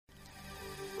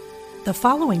The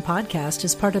following podcast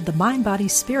is part of the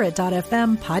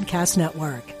MindBodySpirit.fm podcast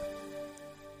network.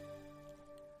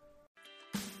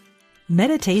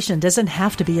 Meditation doesn't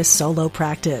have to be a solo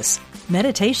practice.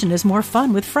 Meditation is more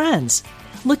fun with friends.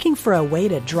 Looking for a way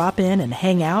to drop in and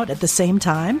hang out at the same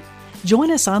time? Join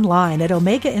us online at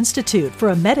Omega Institute for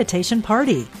a meditation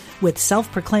party with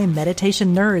self-proclaimed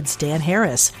meditation nerds Dan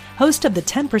Harris, host of the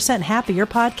 10% Happier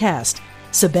podcast,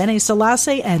 Sebene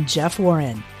Selassie, and Jeff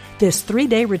Warren. This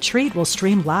 3-day retreat will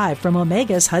stream live from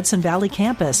Omega's Hudson Valley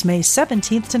campus May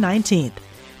 17th to 19th.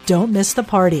 Don't miss the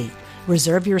party.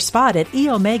 Reserve your spot at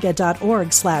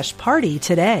eomega.org/party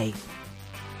today.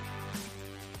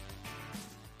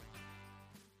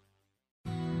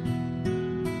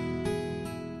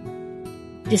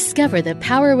 Discover the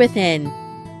power within.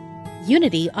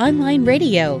 Unity Online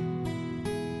Radio.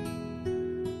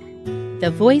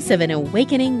 The voice of an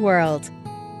awakening world.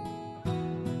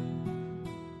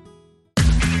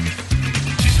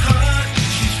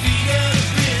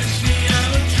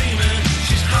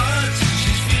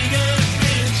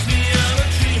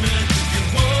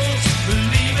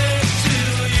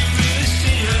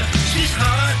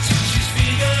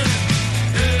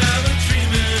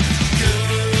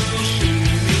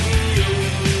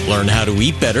 Learn how to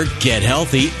eat better, get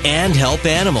healthy, and help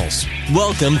animals.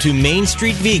 Welcome to Main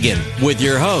Street Vegan with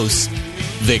your host,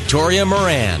 Victoria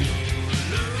Moran.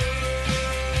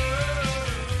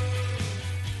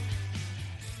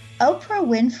 Oprah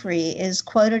Winfrey is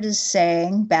quoted as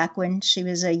saying, back when she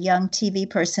was a young TV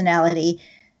personality,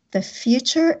 "The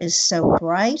future is so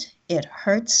bright, it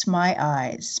hurts my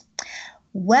eyes."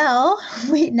 Well,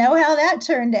 we know how that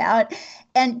turned out.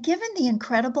 And given the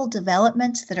incredible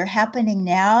developments that are happening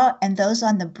now and those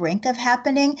on the brink of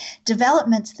happening,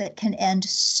 developments that can end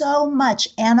so much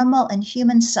animal and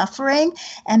human suffering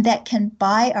and that can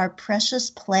buy our precious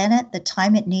planet the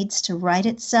time it needs to right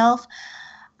itself,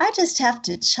 I just have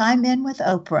to chime in with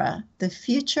Oprah. The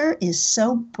future is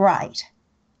so bright,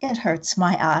 it hurts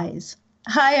my eyes.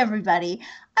 Hi, everybody.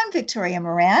 I'm Victoria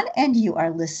Moran, and you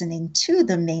are listening to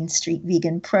the Main Street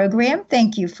Vegan program.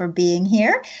 Thank you for being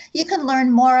here. You can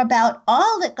learn more about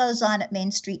all that goes on at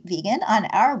Main Street Vegan on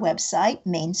our website,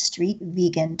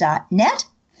 mainstreetvegan.net.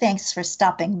 Thanks for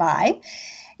stopping by.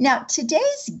 Now,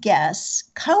 today's guests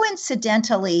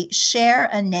coincidentally share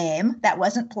a name that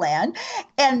wasn't planned,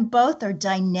 and both are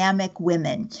dynamic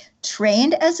women,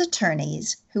 trained as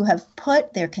attorneys who have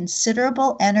put their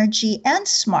considerable energy and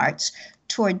smarts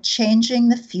toward changing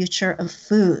the future of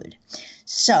food.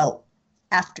 So,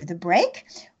 after the break,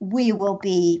 we will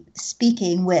be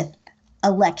speaking with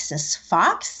Alexis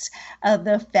Fox,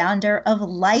 the founder of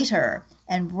Lighter.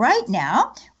 And right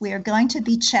now, we are going to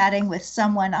be chatting with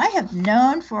someone I have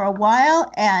known for a while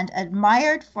and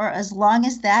admired for as long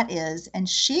as that is, and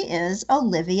she is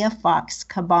Olivia Fox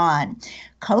Caban,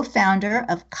 co-founder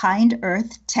of Kind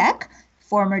Earth Tech,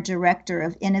 former director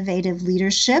of innovative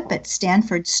leadership at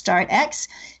Stanford StartX.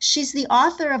 She's the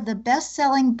author of the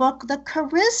best-selling book, The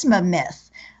Charisma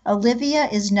Myth. Olivia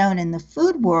is known in the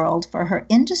food world for her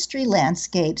industry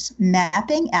landscapes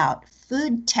mapping out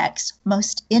food tech's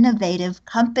most innovative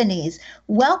companies.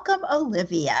 Welcome,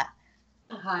 Olivia.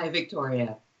 Hi,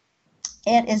 Victoria.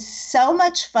 It is so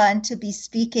much fun to be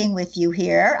speaking with you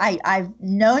here. I've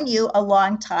known you a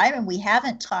long time and we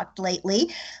haven't talked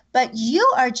lately, but you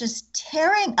are just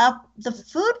tearing up the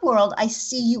food world. I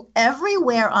see you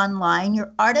everywhere online.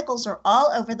 Your articles are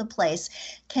all over the place.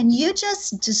 Can you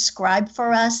just describe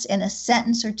for us in a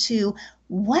sentence or two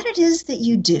what it is that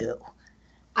you do?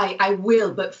 I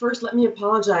will, but first let me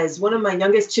apologize. One of my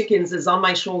youngest chickens is on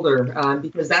my shoulder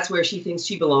because that's where she thinks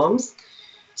she belongs.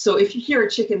 So if you hear a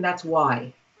chicken, that's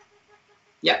why.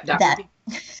 Yep,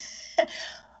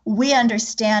 we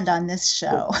understand on this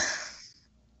show.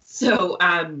 So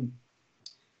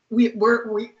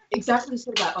we're exactly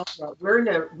said about Oprah. We're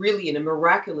in a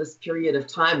miraculous period of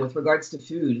time with regards to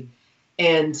food.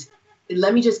 And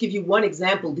let me just give you one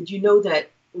example. Did you know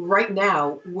that right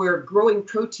now we're growing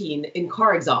protein in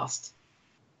car exhaust?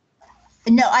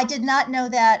 No, I did not know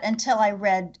that until I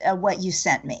read what you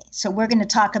sent me. So we're going to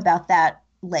talk about that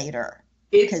later,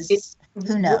 because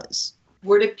who knows?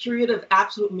 We're in a period of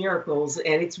absolute miracles,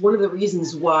 and it's one of the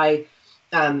reasons why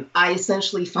I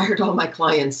essentially fired all my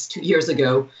clients 2 years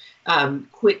ago,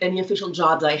 quit any official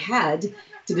jobs I had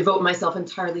to devote myself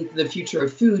entirely to the future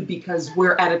of food, because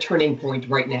we're at a turning point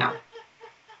right now.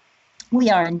 We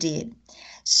are indeed.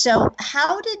 So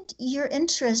how did your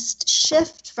interest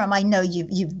shift from, I know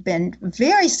you've been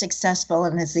very successful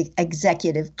and as an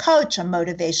executive coach, a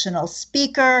motivational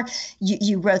speaker,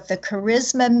 you wrote The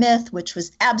Charisma Myth, which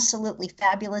was absolutely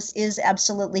fabulous, is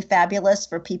absolutely fabulous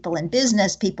for people in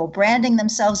business, people branding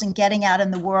themselves and getting out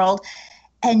in the world.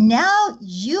 And now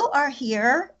you are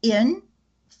here in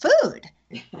food.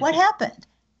 What happened?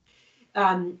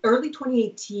 Early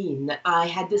 2018, I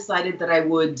had decided that I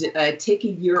would take a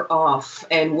year off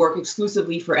and work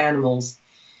exclusively for animals.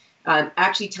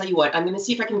 Actually, tell you what, I'm going to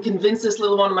see if I can convince this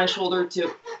little one on my shoulder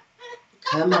to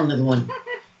come on, little one.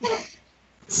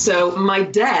 So my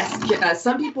desk,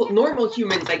 some people, normal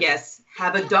humans, I guess,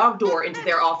 have a dog door into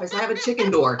their office. I have a chicken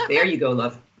door. There you go,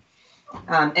 love.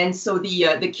 And so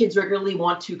the kids regularly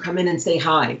want to come in and say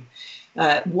hi.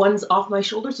 One's off my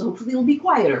shoulder, so hopefully it'll be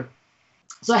quieter.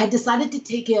 So I had decided to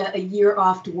take a year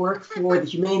off to work for the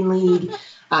Humane League,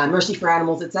 Mercy for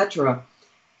Animals, etc.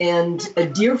 And a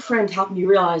dear friend helped me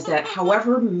realize that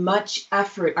however much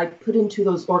effort I put into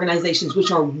those organizations,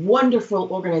 which are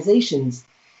wonderful organizations,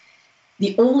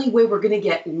 the only way we're going to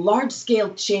get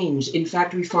large-scale change in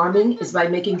factory farming is by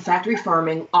making factory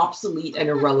farming obsolete and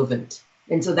irrelevant.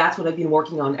 And so that's what I've been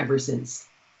working on ever since.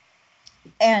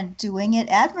 And doing it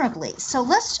admirably. So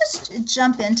let's just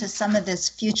jump into some of this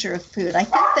future of food. I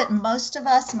think that most of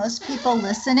us, most people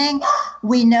listening,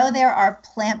 we know there are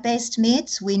plant-based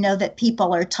meats. We know that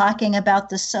people are talking about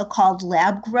the so-called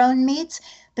lab-grown meats.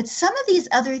 But some of these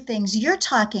other things you're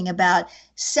talking about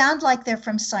sound like they're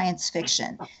from science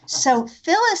fiction. So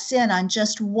fill us in on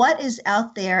just what is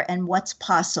out there and what's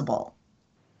possible.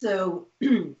 So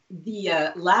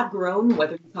the lab-grown,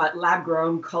 whether you call it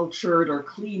lab-grown, cultured, or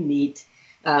clean meat,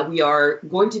 we are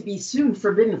going to be soon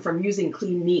forbidden from using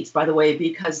clean meats, by the way,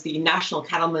 because the National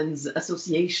Cattlemen's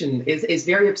Association is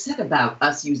very upset about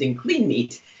us using clean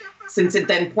meat, since it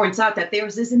then points out that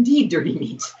theirs is indeed dirty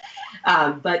meat.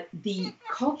 But the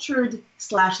cultured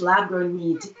 / lab-grown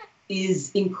meat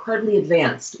is incredibly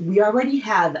advanced. We already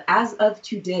have, as of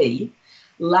today,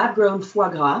 lab-grown foie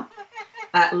gras,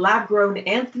 lab-grown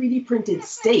and 3D printed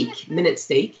steak, minute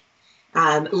steak,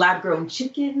 lab-grown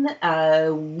chicken.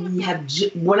 We have,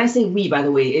 when I say we, by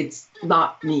the way, it's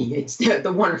not me, it's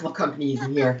the wonderful companies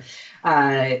in here.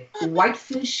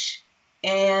 Whitefish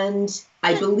and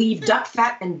I believe duck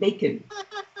fat and bacon.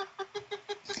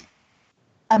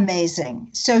 Amazing.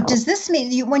 So does this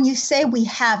mean, when you say we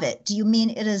have it, do you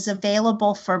mean it is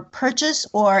available for purchase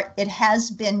or it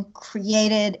has been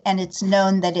created and it's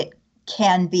known that it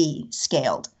can be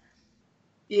scaled?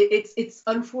 It's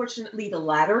unfortunately the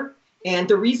latter. And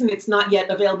the reason it's not yet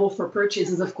available for purchase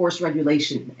is, of course,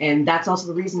 regulation. And that's also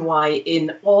the reason why,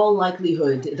 in all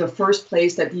likelihood, the first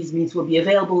place that these meats will be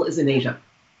available is in Asia.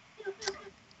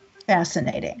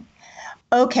 Fascinating.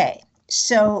 Okay,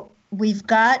 so we've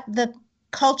got the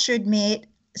cultured meat.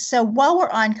 So while we're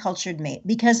on cultured meat,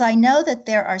 because I know that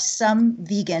there are some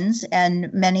vegans,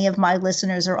 and many of my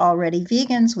listeners are already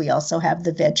vegans. We also have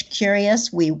the Veg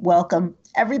Curious. We welcome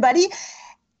everybody.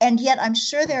 And yet I'm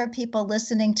sure there are people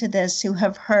listening to this who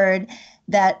have heard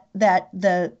that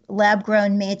the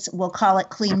lab-grown meats, we'll call it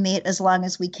clean meat as long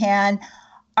as we can,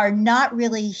 are not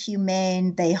really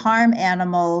humane. They harm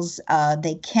animals.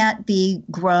 They can't be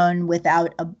grown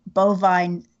without a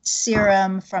bovine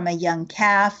serum from a young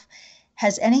calf.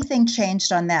 Has anything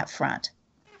changed on that front?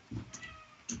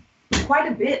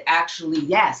 Quite a bit, actually,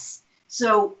 yes.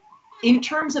 So in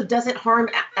terms of does it harm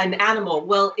an animal?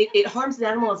 Well, it harms an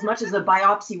animal as much as a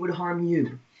biopsy would harm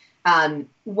you.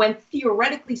 When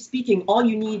theoretically speaking, all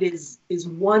you need is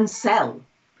one cell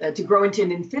to grow into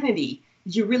an infinity,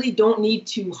 you really don't need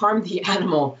to harm the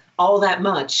animal all that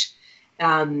much.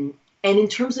 And in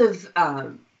terms of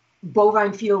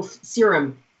bovine fetal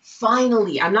serum,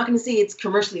 finally, I'm not going to say it's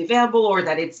commercially available or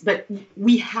that but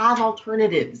we have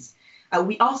alternatives.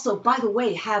 We also, by the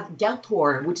way, have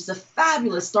Geltor, which is a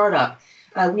fabulous startup.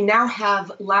 We now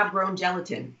have lab-grown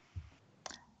gelatin.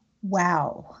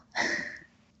 Wow.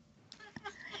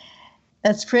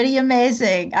 That's pretty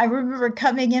amazing. I remember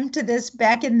coming into this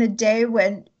back in the day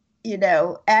when,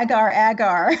 agar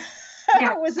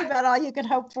yeah. was about all you could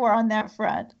hope for on that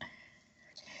front.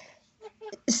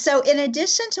 So in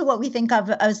addition to what we think of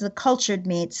as the cultured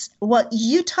meats, what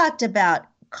you talked about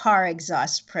car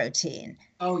exhaust protein.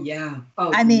 Oh, yeah.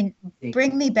 Oh, I mean,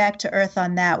 bring me back to earth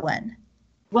on that one.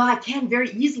 Well, I can very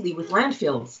easily with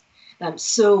landfills.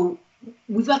 So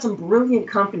we've got some brilliant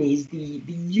companies. The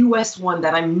U.S. one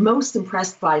that I'm most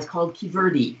impressed by is called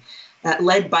Kiverdi,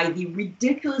 led by the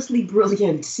ridiculously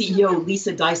brilliant CEO,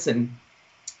 Lisa Dyson.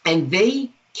 And they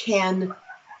can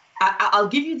I'll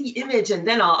give you the image and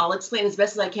then I'll explain as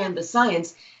best as I can the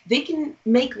science. They can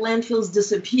make landfills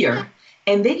disappear,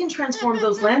 and they can transform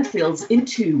those landfills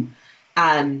into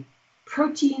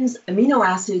proteins, amino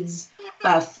acids,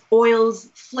 oils,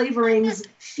 flavorings,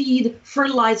 feed,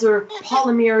 fertilizer,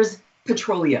 polymers,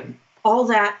 petroleum. All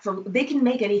that they can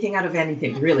make anything out of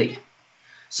anything, really.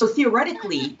 So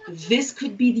theoretically, this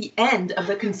could be the end of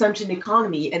the consumption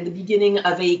economy and the beginning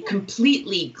of a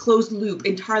completely closed loop,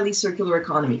 entirely circular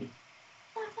economy.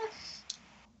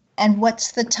 And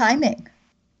what's the timing?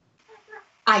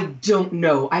 I don't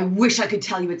know. I wish I could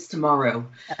tell you it's tomorrow.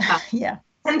 Yeah.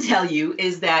 What I can tell you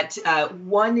is that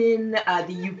one in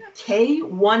the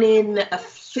UK, one in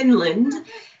Finland,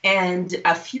 and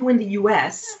a few in the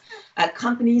US,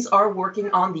 companies are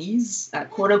working on these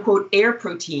quote unquote air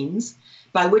proteins,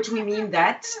 by which we mean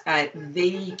that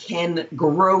they can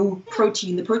grow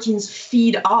protein. The proteins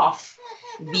feed off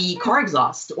the car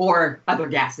exhaust or other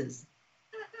gases.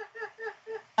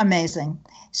 Amazing.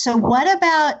 So what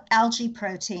about algae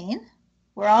protein?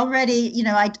 We're already,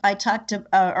 I talked to,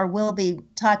 or will be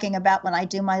talking about when I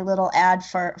do my little ad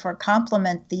for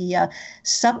Complement, the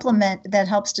supplement that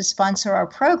helps to sponsor our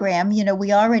program.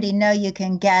 We already know you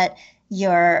can get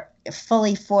your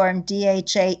fully formed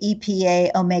DHA,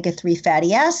 EPA, omega-3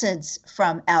 fatty acids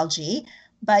from algae,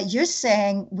 but you're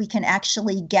saying we can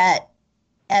actually get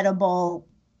edible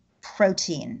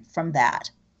protein from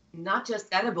that. Not just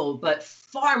edible, but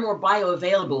far more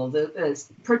bioavailable. The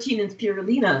protein in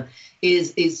spirulina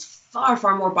is far,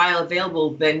 far more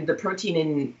bioavailable than the protein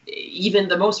in even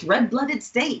the most red-blooded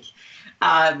steak.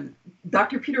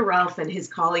 Dr. Peter Ralph and his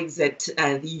colleagues at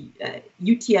the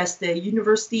UTS, the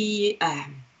University, UT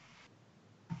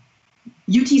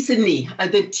Sydney,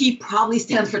 the T probably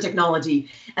stands for technology.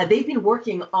 They've been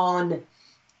working on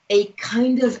a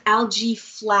kind of algae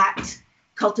flat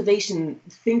cultivation.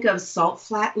 Think of salt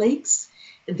flat lakes,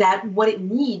 that what it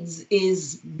needs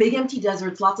is big empty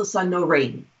deserts, lots of sun, no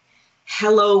rain.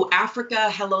 Hello, Africa.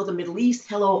 Hello, the Middle East.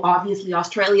 Hello, obviously,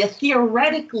 Australia.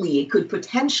 Theoretically, it could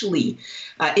potentially,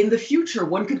 in the future,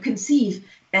 one could conceive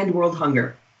end world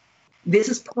hunger. This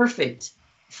is perfect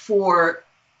for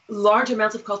large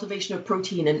amounts of cultivation of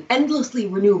protein, an endlessly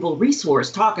renewable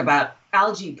resource. Talk about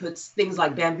algae puts things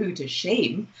like bamboo to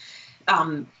shame.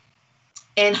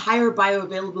 And higher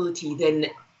bioavailability than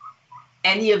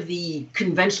any of the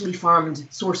conventionally farmed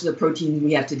sources of protein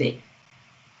we have today.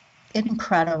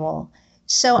 Incredible.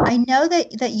 So I know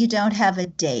that you don't have a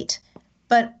date,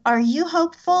 but are you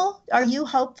hopeful? Are you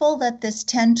hopeful that this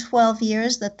 10, 12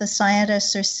 years that the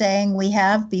scientists are saying we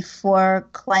have before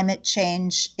climate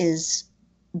change is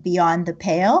beyond the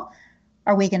pale,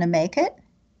 are we going to make it?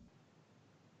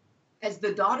 As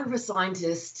the daughter of a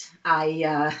scientist,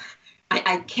 I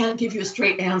can't give you a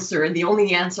straight answer, and the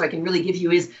only answer I can really give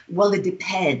you is, well, it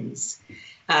depends.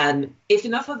 If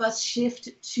enough of us shift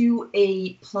to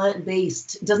a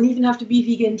plant-based, doesn't even have to be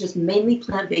vegan, just mainly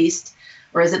plant-based,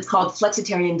 or as it's called,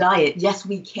 flexitarian diet, yes,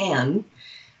 we can.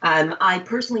 I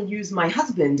personally use my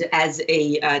husband as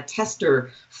a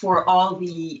tester for all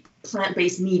the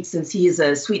plant-based meat, since he is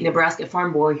a sweet Nebraska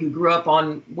farm boy who grew up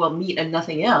on, well, meat and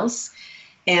nothing else.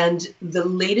 And the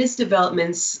latest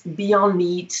developments, Beyond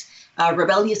Meat,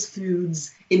 Rebellious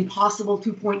Foods, Impossible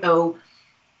 2.0,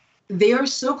 they are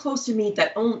so close to meat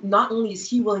that not only is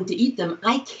he willing to eat them,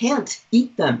 I can't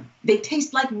eat them. They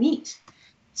taste like meat.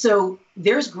 So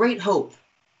there's great hope.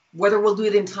 Whether we'll do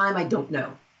it in time, I don't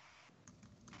know.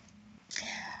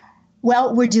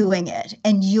 Well, we're doing it,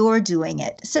 and you're doing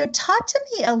it. So talk to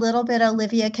me a little bit,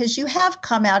 Olivia, because you have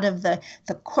come out of the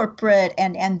corporate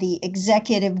and the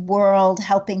executive world,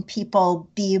 helping people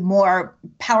be more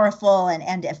powerful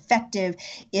and effective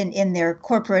in their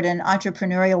corporate and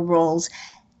entrepreneurial roles.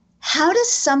 How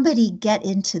does somebody get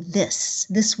into this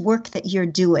work that you're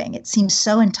doing? It seems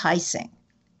so enticing.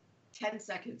 10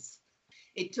 seconds.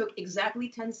 It took exactly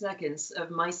 10 seconds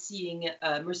of my seeing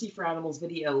Mercy for Animals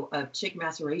video of chick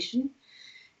maceration.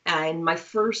 And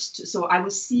so I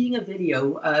was seeing a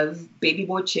video of baby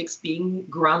boy chicks being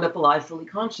ground up alive, fully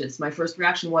conscious. My first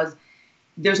reaction was,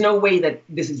 there's no way that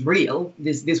this is real.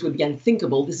 This would be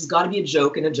unthinkable. This has got to be a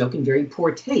joke, and a joke in very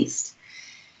poor taste.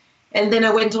 And then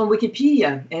I went on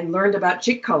Wikipedia and learned about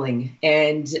chick culling.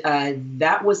 And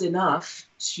that was enough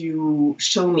to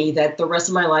show me that the rest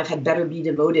of my life had better be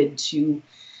devoted to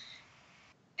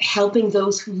helping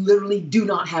those who literally do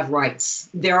not have rights.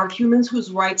 There are humans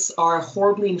whose rights are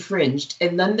horribly infringed.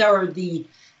 And then there are the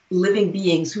living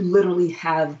beings who literally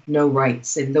have no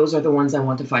rights. And those are the ones I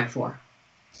want to fight for.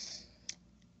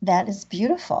 That is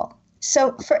beautiful.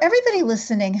 So, for everybody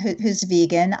listening who's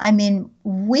vegan, I mean,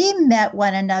 we met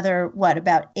one another,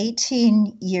 about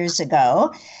 18 years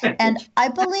ago. And I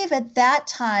believe at that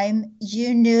time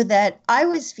you knew that I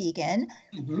was vegan,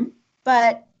 Mm-hmm.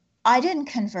 but I didn't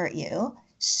convert you.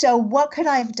 So, what could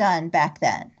I have done back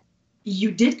then?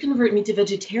 You did convert me to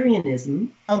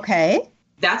vegetarianism. Okay.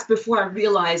 That's before I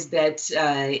realized that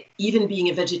even being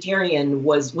a vegetarian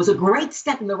was a great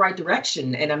step in the right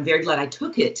direction. And I'm very glad I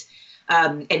took it.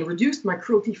 And reduced my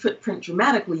cruelty footprint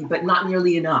dramatically, but not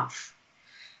nearly enough.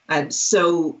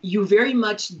 So you very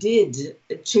much did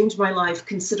change my life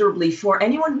considerably. For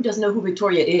anyone who doesn't know who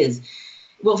Victoria is,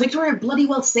 well, Victoria bloody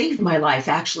well saved my life,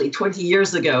 actually, 20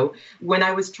 years ago, when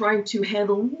I was trying to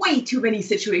handle way too many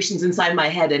situations inside my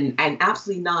head and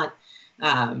absolutely not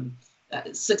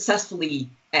successfully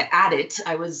at it.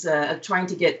 I was trying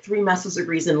to get 3 master's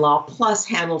degrees in law plus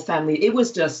handle family. It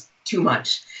was just too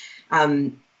much.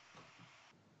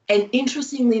 And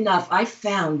interestingly enough, I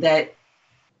found that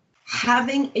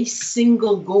having a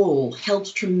single goal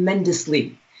helped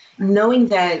tremendously. Knowing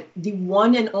that the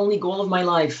one and only goal of my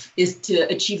life is to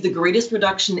achieve the greatest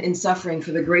reduction in suffering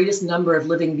for the greatest number of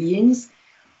living beings,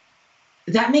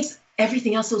 that makes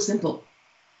everything else so simple.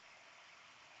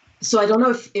 So I don't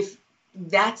know if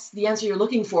that's the answer you're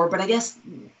looking for, but I guess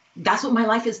that's what my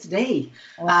life is today.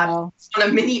 Wow. On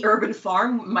a mini urban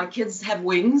farm, my kids have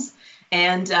wings,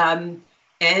 and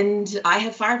I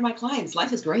have fired my clients.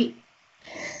 Life is great.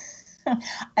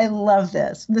 I love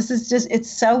this. This is just, it's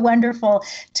so wonderful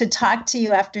to talk to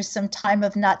you after some time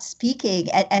of not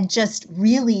speaking and just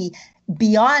really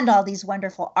beyond all these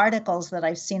wonderful articles that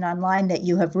I've seen online that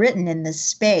you have written in this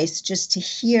space, just to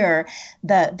hear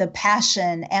the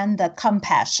passion and the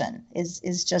compassion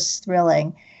is just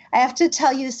thrilling. I have to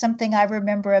tell you something I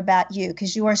remember about you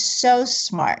because you are so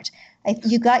smart.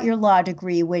 You got your law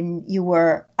degree when you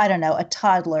were, I don't know, a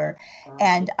toddler.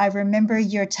 And I remember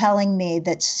you're telling me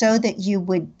that so that you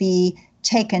would be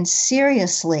taken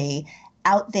seriously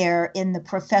out there in the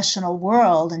professional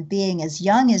world and being as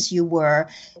young as you were,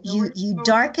 you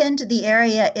darkened the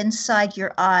area inside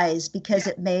your eyes because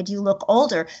it made you look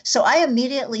older. So I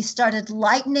immediately started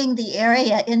lightening the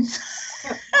area inside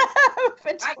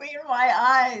between my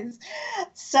eyes.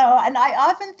 So, and I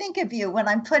often think of you when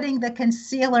I'm putting the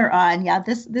concealer on. Yeah,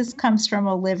 this comes from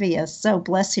Olivia. So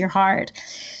bless your heart.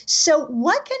 So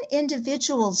what can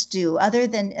individuals do other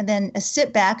than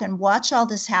sit back and watch all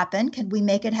this happen? Can we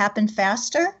make it happen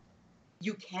faster?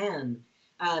 You can.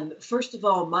 First of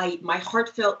all, my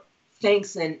heartfelt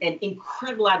thanks and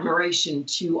incredible admiration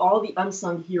to all the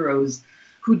unsung heroes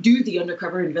who do the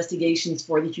undercover investigations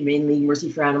for the Humane League,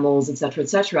 Mercy for Animals, et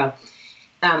cetera,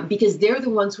 because they're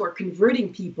the ones who are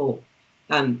converting people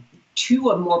to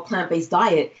a more plant-based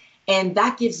diet. And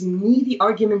that gives me the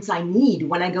arguments I need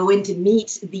when I go in to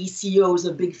meet the CEOs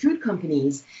of big food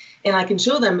companies. And I can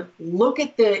show them, look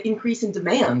at the increase in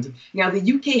demand. Now,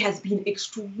 the UK has been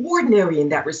extraordinary in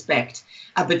that respect,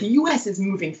 but the US is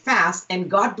moving fast, and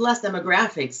God bless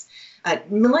demographics.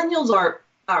 Millennials are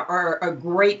a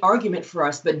great argument for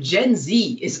us, but Gen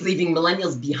Z is leaving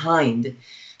millennials behind.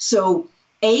 So,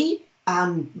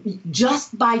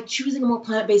 just by choosing a more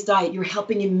plant-based diet, you're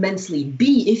helping immensely.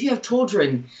 B, if you have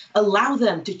children, allow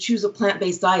them to choose a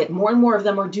plant-based diet. More and more of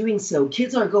them are doing so.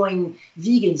 Kids are going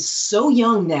vegan so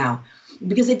young now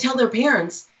because they tell their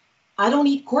parents, I don't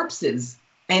eat corpses.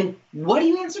 And what do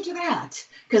you answer to that?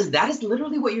 Because that is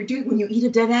literally what you're doing when you eat a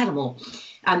dead animal.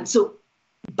 So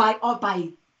by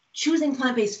choosing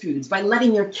plant-based foods, by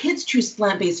letting your kids choose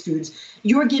plant-based foods,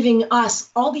 you're giving us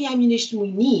all the ammunition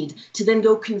we need to then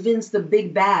go convince the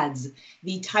big bads,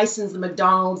 the Tysons, the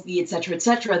McDonald's, the et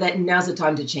cetera, that now's the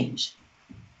time to change.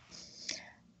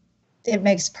 It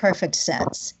makes perfect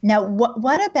sense. Now,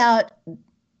 what about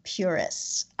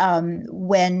purists?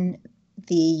 When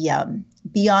the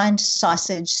Beyond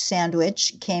Sausage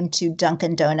Sandwich came to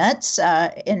Dunkin' Donuts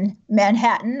in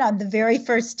Manhattan on the very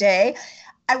first day,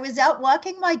 I was out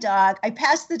walking my dog. I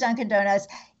passed the Dunkin' Donuts.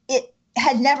 It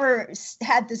had never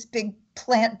had this big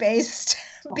plant-based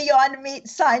Beyond Meat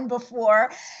sign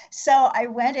before. So I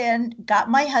went in, got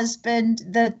my husband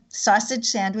the sausage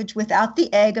sandwich without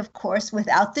the egg, of course,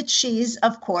 without the cheese,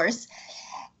 of course.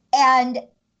 And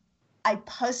I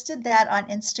posted that on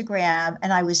Instagram,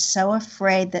 and I was so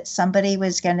afraid that somebody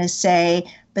was going to say,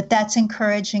 but that's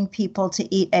encouraging people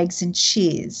to eat eggs and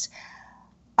cheese.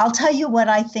 I'll tell you what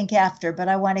I think after, but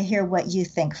I want to hear what you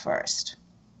think first.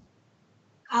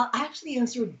 I'll actually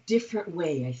answer a different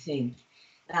way, I think.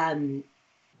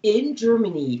 In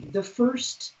Germany, the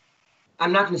first,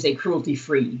 I'm not going to say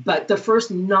cruelty-free, but the first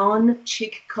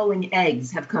non-chick culling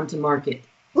eggs have come to market.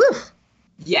 Woo!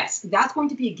 Yes, that's going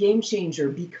to be a game changer,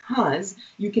 because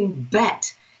you can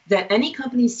bet that any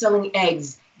companies selling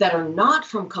eggs that are not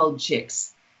from culled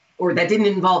chicks or that didn't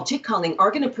involve chick culling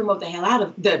are going to promote the hell out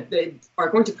of are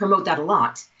going to promote that a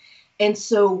lot. And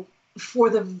so for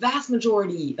the vast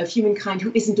majority of humankind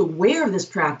who isn't aware of this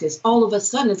practice, all of a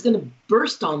sudden it's going to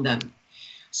burst on them.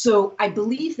 So I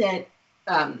believe that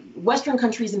Western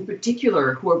countries in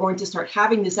particular, who are going to start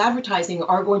having this advertising,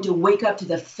 are going to wake up to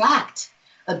the fact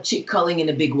of chick culling in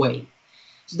a big way.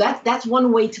 So that's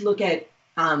one way to look at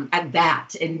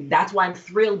that. And that's why I'm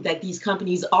thrilled that these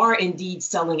companies are indeed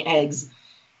selling eggs,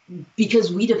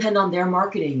 because we depend on their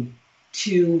marketing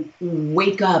to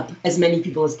wake up as many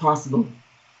people as possible.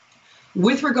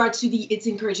 With regard to it's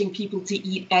encouraging people to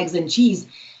eat eggs and cheese,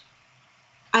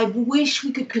 I wish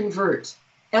we could convert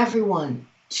everyone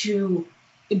to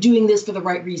doing this for the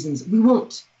right reasons. We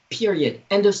won't, period.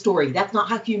 End of story. That's not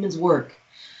how humans work.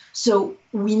 So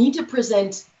we need to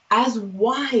present as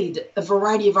wide a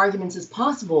variety of arguments as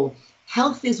possible.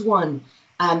 Health is one.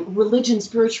 Religion,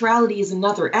 spirituality is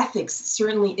another. Ethics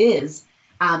certainly is.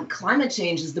 Climate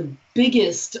change is the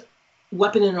biggest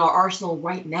weapon in our arsenal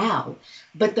right now.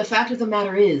 But the fact of the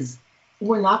matter is,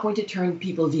 we're not going to turn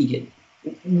people vegan.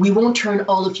 We won't turn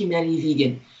all of humanity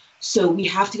vegan. So we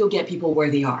have to go get people where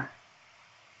they are.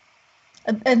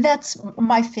 And that's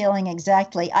my feeling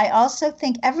exactly. I also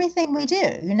think everything we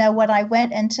do, when I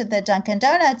went into the Dunkin'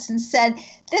 Donuts and said,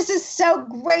 this is so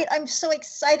great, I'm so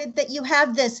excited that you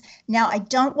have this. Now, I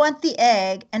don't want the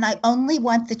egg, and I only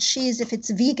want the cheese if it's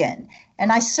vegan.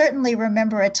 And I certainly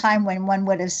remember a time when one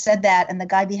would have said that, and the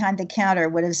guy behind the counter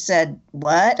would have said,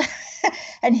 what?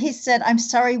 And he said, I'm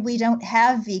sorry, we don't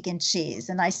have vegan cheese.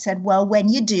 And I said, well, when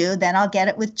you do, then I'll get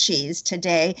it with cheese.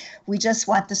 Today, we just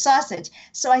want the sausage.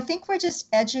 So I think we're just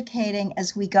educating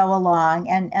as we go along.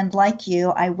 And like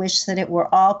you, I wish that it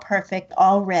were all perfect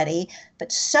already,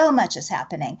 but so much is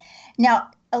happening. Now,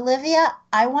 Olivia,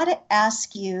 I want to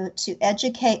ask you to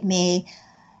educate me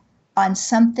on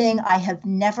something I have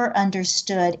never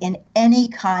understood in any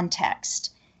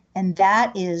context, and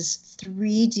that is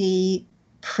 3D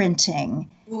printing.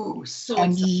 Ooh, so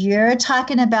and exciting. You're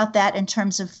talking about that in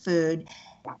terms of food.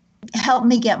 Help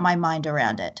me get my mind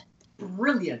around it.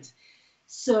 Brilliant.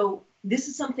 So this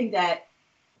is something that,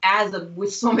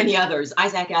 with so many others,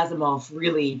 Isaac Asimov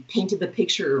really painted the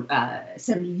picture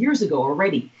 70 years ago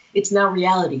already. It's now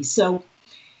reality. So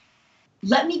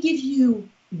let me give you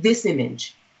this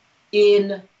image.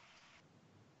 In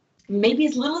maybe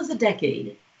as little as a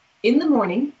decade, in the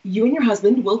morning, you and your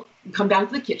husband will come down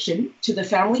to the kitchen, to the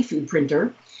family food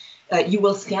printer. You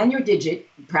will scan your digit,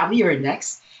 probably your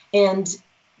index, and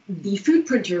the food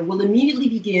printer will immediately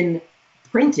begin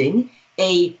printing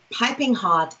a piping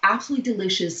hot, absolutely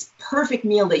delicious, perfect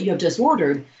meal that you have just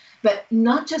ordered, but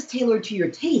not just tailored to your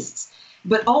tastes,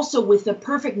 but also with the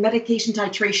perfect medication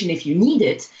titration if you need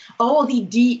it, all the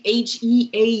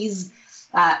DHEAs,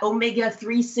 omega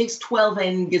 3, 6, 12,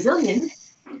 and gazillion,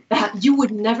 you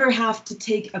would never have to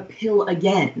take a pill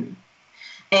again.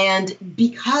 And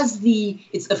because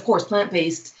it's of course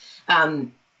plant-based,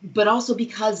 but also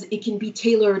because it can be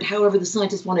tailored however the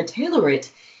scientists want to tailor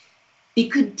it, it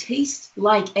could taste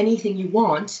like anything you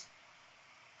want.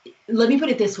 Let me put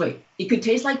it this way. It could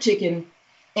taste like chicken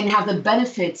and have the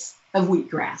benefits of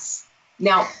wheatgrass.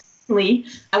 Now,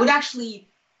 I would actually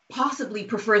possibly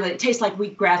prefer that it tastes like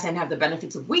wheatgrass and have the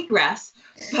benefits of wheatgrass.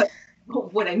 But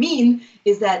what I mean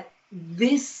is that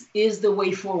this is the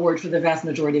way forward for the vast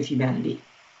majority of humanity.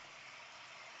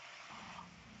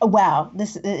 Wow,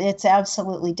 it's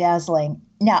absolutely dazzling.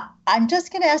 Now, I'm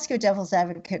just going to ask you a devil's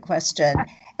advocate question.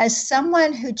 As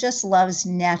someone who just loves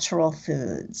natural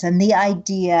foods and the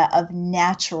idea of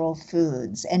natural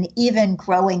foods and even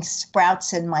growing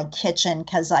sprouts in my kitchen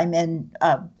because I'm in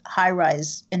a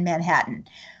high-rise in Manhattan,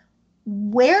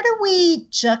 where do we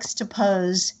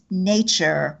juxtapose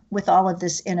nature with all of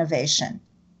this innovation?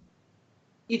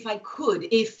 If I could,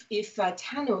 if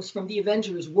Thanos from the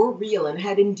Avengers were real and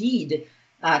had indeed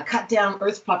cut down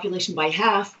Earth's population by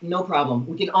half, no problem.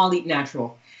 We can all eat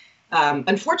natural.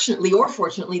 Unfortunately, or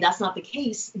fortunately, that's not the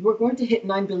case. We're going to hit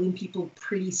 9 billion people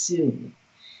pretty soon.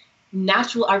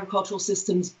 Natural agricultural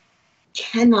systems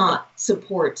cannot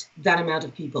support that amount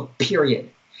of people, period.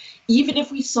 Even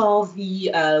if we solve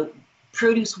the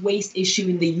produce waste issue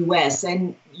in the US,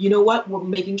 and you know what, we're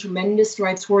making tremendous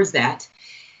strides towards that,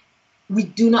 we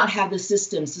do not have the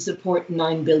systems to support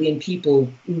 9 billion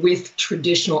people with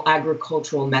traditional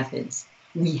agricultural methods.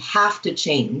 We have to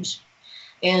change.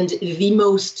 And the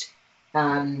most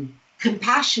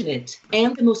compassionate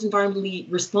and the most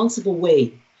environmentally responsible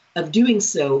way of doing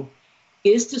so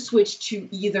is to switch to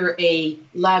either a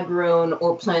lab-grown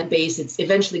or plant-based. It's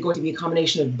eventually going to be a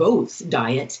combination of both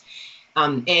diet.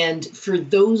 And for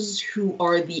those who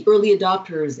are the early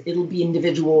adopters, it'll be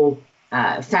individual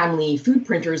family food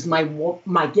printers.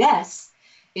 My guess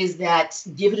is that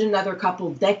give it another couple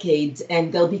of decades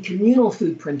and there'll be communal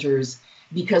food printers,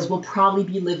 because we'll probably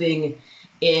be living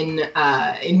in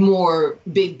more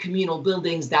big communal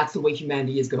buildings. That's the way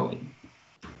humanity is going.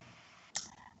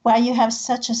 Well, you have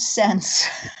such a sense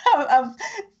of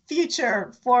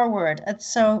future forward.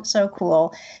 It's so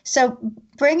cool. So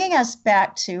bringing us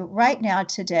back to right now,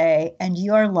 today, and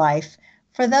your life,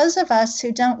 for those of us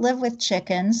who don't live with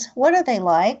chickens, what are they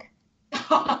like?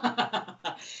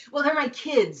 Well, they're my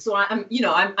kids, so I'm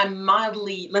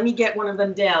mildly. Let me get one of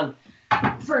them down.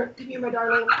 Fern, come here, my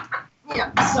darling.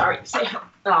 Yeah, sorry. Say hi.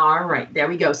 All right, there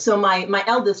we go. So my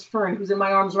eldest, Fern, who's in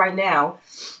my arms right now.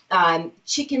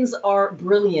 Chickens are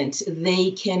brilliant.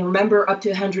 They can remember up to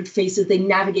 100 faces. They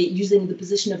navigate using the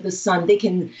position of the sun. They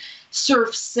can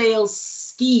surf, sail,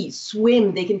 ski,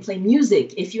 swim. They can play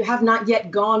music. If you have not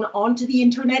yet gone onto the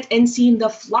internet and seen the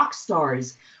Flock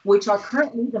Stars, which are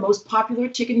currently the most popular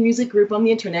chicken music group on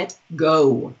the internet,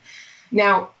 go.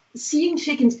 Now, seeing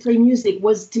chickens play music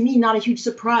was, to me, not a huge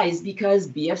surprise, because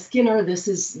B.F. Skinner, this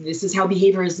is how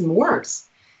behaviorism works.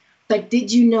 But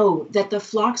did you know that the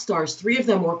Flock Stars, 3 of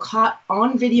them, were caught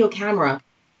on video camera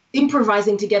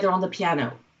improvising together on the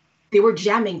piano? They were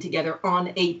jamming together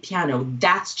on a piano.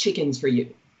 That's chickens for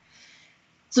you.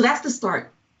 So that's the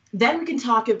start. Then we can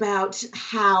talk about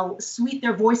how sweet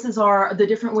their voices are, the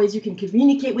different ways you can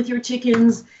communicate with your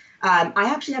chickens. I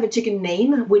actually have a chicken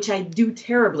name, which I do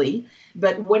terribly.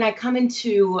 But when I come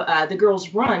into the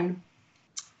girls' run,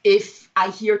 if I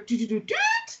hear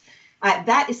toot-toot-toot,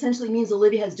 that essentially means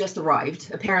Olivia has just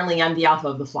arrived. Apparently, I'm the alpha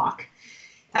of the flock.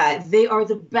 They are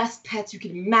the best pets you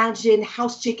can imagine.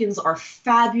 House chickens are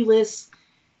fabulous.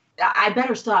 I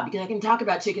better stop, because I can talk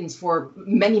about chickens for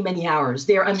many, many hours.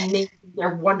 They're amazing.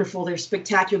 They're wonderful. They're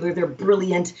spectacular. They're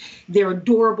brilliant. They're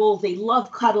adorable. They love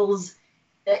cuddles.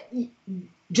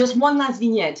 Just one last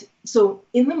vignette. So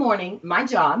in the morning, my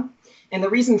job, and the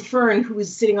reason Fern, who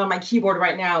is sitting on my keyboard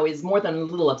right now, is more than a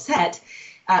little upset,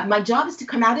 my job is to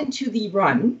come out into the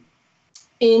run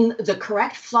in the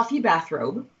correct fluffy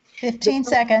bathrobe. 15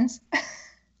 seconds.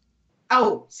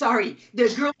 Oh, sorry. The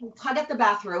girl will tug at the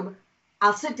bathrobe.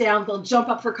 I'll sit down. They'll jump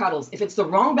up for cuddles. If it's the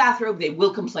wrong bathrobe, they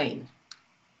will complain.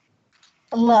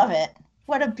 Love it.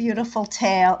 What a beautiful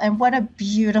tale, and what a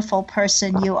beautiful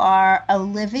person you are,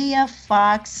 Olivia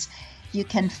Fox. You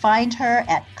can find her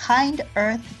at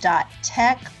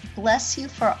kindearth.tech. Bless you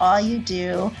for all you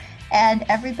do. And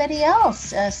everybody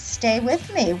else, stay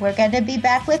with me. We're going to be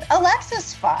back with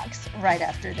Alexis Fox right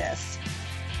after this.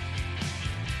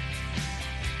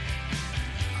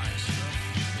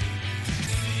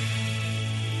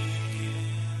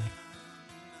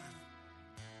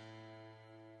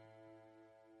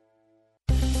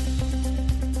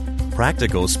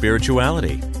 Practical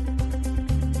spirituality.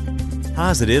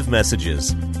 Positive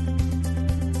messages.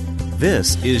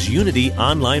 This is Unity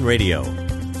Online Radio,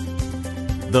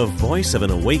 the voice of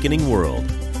an awakening world.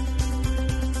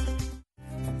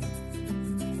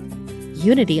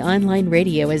 Unity Online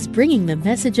Radio is bringing the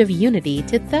message of unity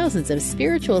to thousands of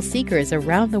spiritual seekers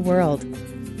around the world.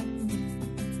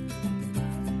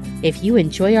 If you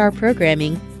enjoy our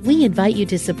programming, we invite you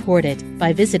to support it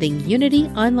by visiting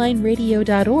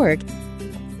unityonlineradio.org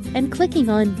and clicking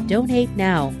on Donate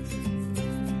Now.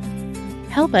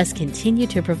 Help us continue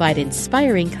to provide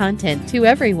inspiring content to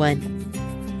everyone.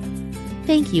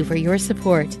 Thank you for your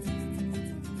support.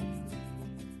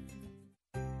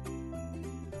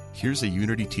 Here's a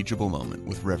Unity teachable moment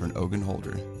with Reverend Ogun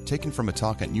Holder, taken from a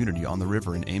talk at Unity on the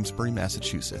River in Amesbury,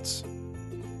 Massachusetts.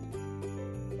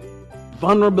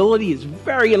 Vulnerability is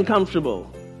very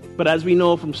uncomfortable. But as we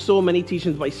know from so many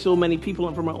teachings by so many people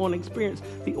and from our own experience,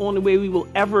 the only way we will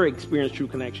ever experience true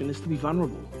connection is to be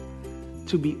vulnerable,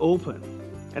 to be open,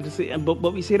 and to say. But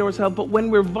we say to ourselves, but when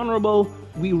we're vulnerable,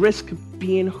 we risk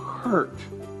being hurt.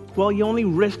 Well, you only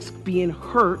risk being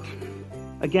hurt,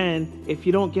 again, if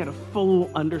you don't get a full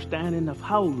understanding of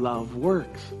how love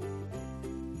works.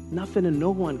 Nothing and no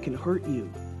one can hurt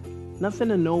you.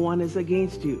 Nothing and no one is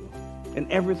against you. And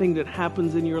everything that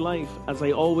happens in your life, as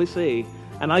I always say,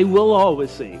 and I will always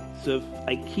say, so if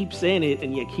I keep saying it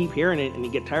and you keep hearing it and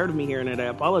you get tired of me hearing it, I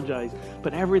apologize.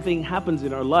 But everything happens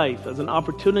in our life as an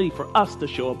opportunity for us to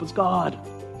show up as God.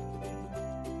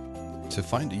 To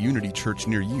find a Unity church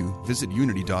near you, visit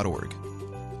unity.org.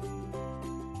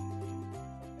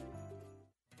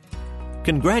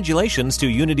 Congratulations to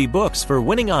Unity Books for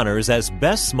winning honors as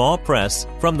Best Small Press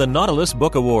from the Nautilus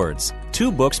Book Awards.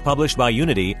 2 books published by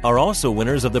Unity are also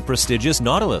winners of the prestigious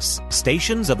Nautilus.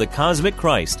 Stations of the Cosmic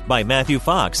Christ by Matthew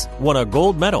Fox won a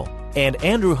gold medal, and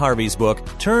Andrew Harvey's book,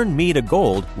 Turn Me to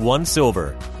Gold, won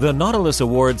silver. The Nautilus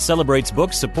Award celebrates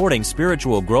books supporting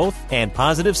spiritual growth and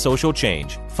positive social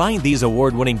change. Find these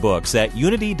award-winning books at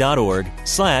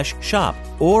unity.org/shop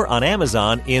or on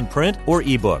Amazon in print or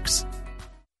ebooks.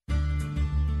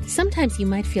 Sometimes you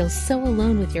might feel so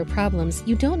alone with your problems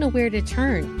you don't know where to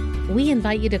turn. We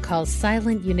invite you to call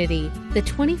Silent Unity, the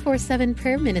 24/7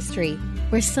 prayer ministry,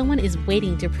 where someone is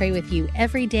waiting to pray with you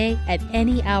every day at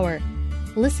any hour.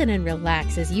 Listen and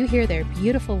relax as you hear their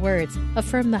beautiful words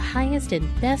affirm the highest and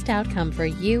best outcome for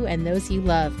you and those you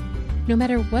love. No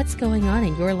matter what's going on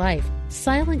in your life,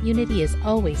 Silent Unity is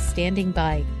always standing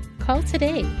by. Call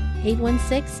today,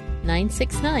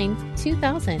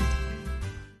 816-969-2000.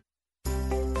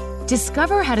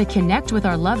 Discover how to connect with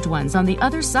our loved ones on the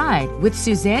other side with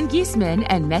Suzanne Giesemann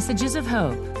and Messages of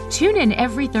Hope. Tune in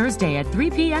every Thursday at 3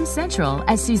 p.m. Central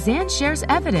as Suzanne shares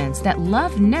evidence that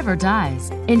love never dies.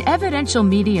 An evidential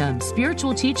medium,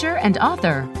 spiritual teacher, and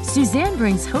author, Suzanne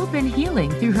brings hope and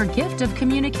healing through her gift of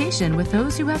communication with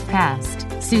those who have passed.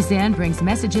 Suzanne brings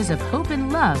messages of hope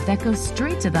and love that go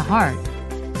straight to the heart.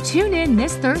 Tune in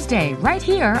this Thursday right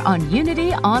here on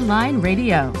Unity Online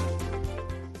Radio.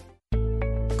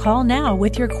 Call now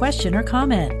with your question or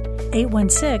comment.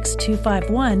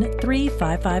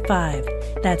 816-251-3555.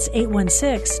 That's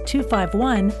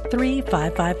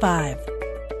 816-251-3555.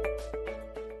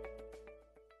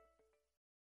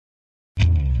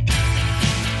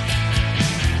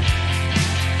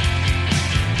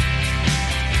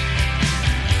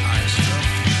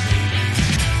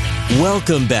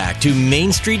 Welcome back to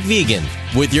Main Street Vegan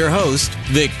with your host,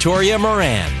 Victoria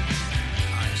Moran.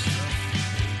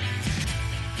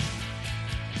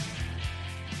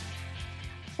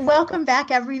 Welcome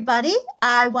back, everybody.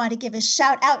 I want to give a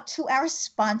shout out to our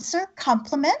sponsor,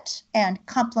 Complement and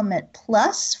Complement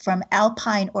Plus from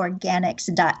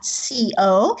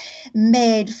alpineorganics.co,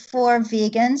 made for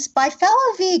vegans by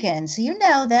fellow vegans. You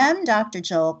know them, Dr.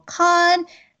 Joel Kahn,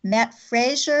 Matt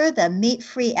Frazier, the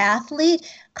meat-free athlete.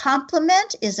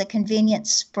 Complement is a convenient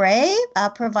spray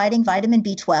providing vitamin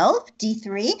B12,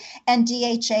 D3, and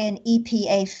DHA and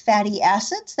EPA fatty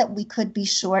acids that we could be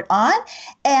short on.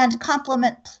 And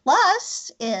Complement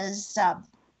Plus is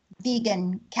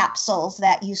vegan capsules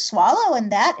that you swallow,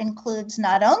 and that includes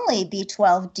not only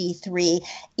B12, D3,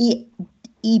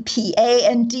 EPA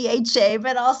and DHA,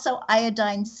 but also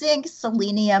iodine, zinc,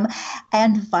 selenium,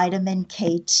 and vitamin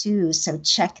K2. So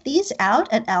check these out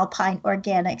at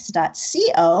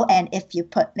alpineorganics.co. And if you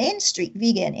put Main Street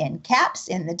Vegan in caps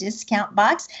in the discount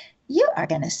box, you are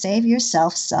going to save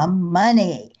yourself some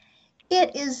money.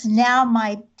 It is now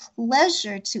my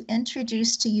pleasure to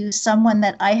introduce to you someone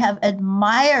that I have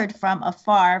admired from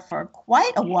afar for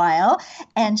quite a while,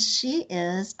 and she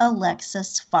is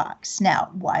Alexis Fox. Now,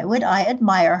 why would I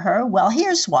admire her? Well,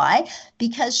 here's why.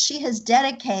 Because she has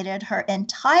dedicated her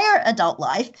entire adult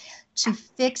life to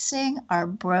fixing our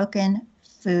broken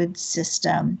food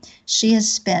system. She has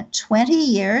spent 20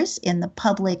 years in the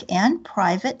public and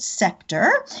private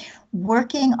sector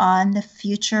working on the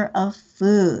future of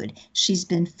food. She's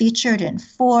been featured in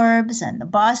Forbes and the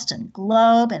Boston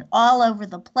Globe and all over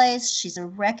the place. She's a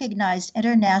recognized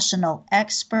international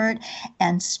expert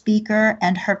and speaker,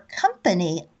 and her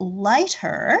company,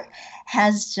 Lighter,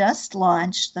 has just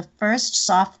launched the first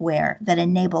software that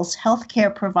enables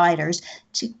healthcare providers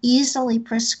to easily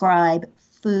prescribe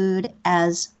food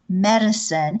as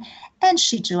medicine. And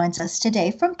she joins us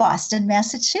today from Boston,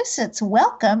 Massachusetts.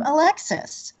 Welcome,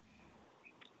 Alexis.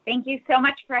 Thank you so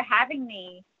much for having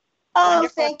me. Oh,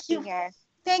 Wonderful thank you. to be here.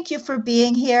 Thank you for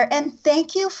being here. And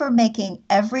thank you for making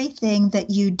everything that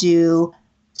you do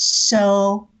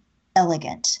so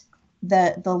elegant.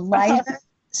 The Lighter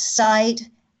site,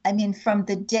 I mean, from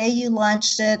the day you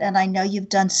launched it, and I know you've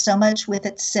done so much with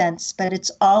it since, but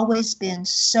it's always been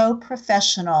so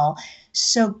professional,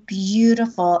 so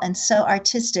beautiful, and so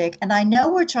artistic. And I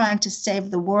know we're trying to save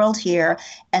the world here.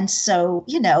 And so,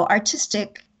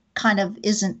 artistic kind of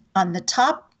isn't on the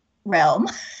top realm.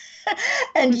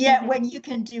 And yet when you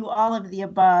can do all of the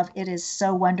above, it is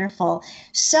so wonderful.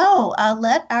 So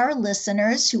let our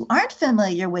listeners who aren't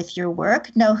familiar with your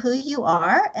work know who you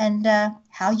are and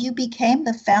how you became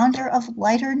the founder of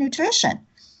Lighter Nutrition.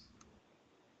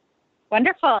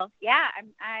 Wonderful. Yeah,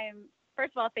 I'm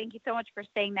first of all, thank you so much for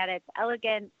saying that it's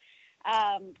elegant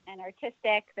and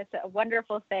artistic. That's a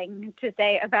wonderful thing to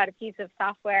say about a piece of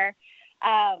software.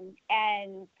 I'm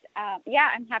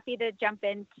happy to jump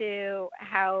into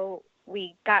how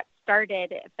we got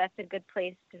started, if that's a good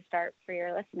place to start for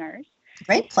your listeners.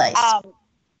 Great place.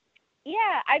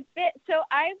 Yeah, I've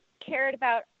cared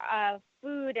about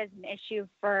food as an issue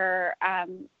for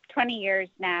 20 years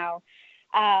now.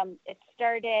 It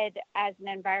started as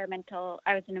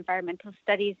I was an environmental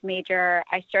studies major.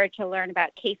 I started to learn about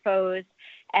CAFOs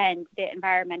and the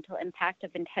environmental impact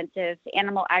of intensive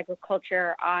animal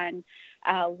agriculture on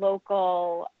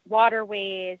local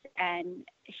waterways and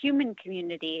human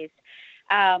communities.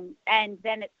 And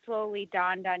then it slowly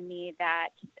dawned on me that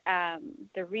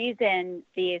the reason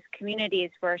these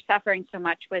communities were suffering so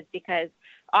much was because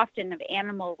often of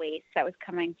animal waste that was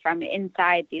coming from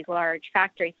inside these large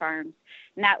factory farms.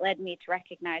 And that led me to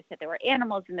recognize that there were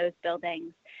animals in those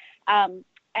buildings. And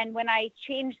when I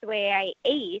changed the way I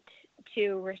ate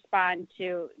to respond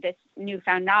to this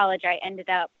newfound knowledge, I ended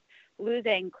up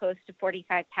losing close to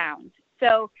 45 pounds.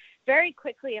 So very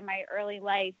quickly in my early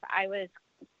life, I was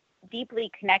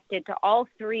deeply connected to all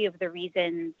three of the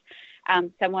reasons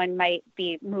someone might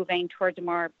be moving towards a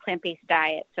more plant-based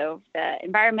diet. So the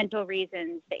environmental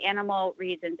reasons, the animal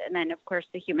reasons, and then, of course,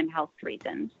 the human health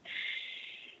reasons.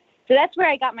 So that's where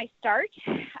I got my start.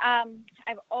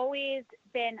 I've always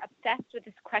been obsessed with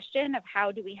this question of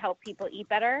how do we help people eat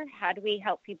better? How do we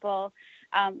help people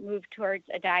move towards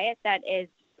a diet that is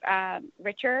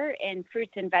richer in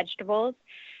fruits and vegetables?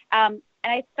 And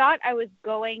I thought I was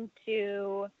going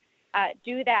to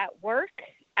do that work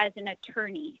as an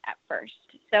attorney at first.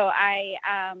 So I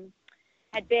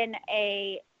had been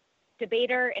a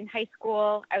debater in high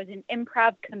school. I was an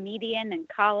improv comedian in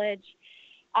college.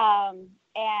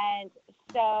 And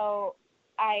so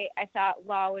I thought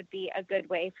law would be a good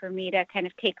way for me to kind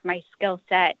of take my skill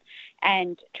set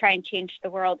and try and change the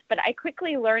world. But I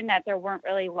quickly learned that there weren't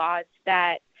really laws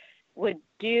that would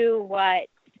do what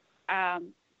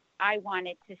I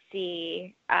wanted to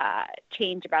see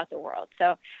change about the world.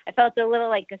 So I felt a little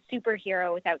like a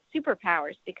superhero without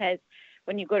superpowers, because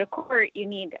when you go to court, you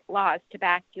need laws to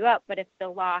back you up. But if the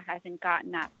law hasn't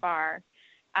gotten that far,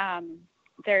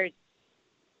 there's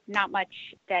not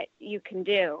much that you can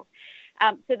do.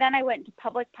 So then I went into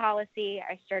public policy.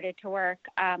 I started to work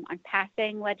on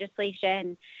passing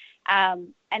legislation.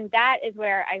 And that is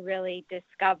where I really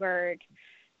discovered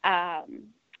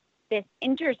this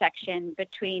intersection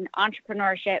between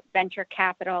entrepreneurship, venture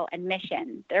capital, and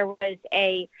mission. There was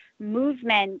a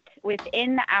movement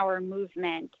within our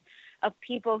movement of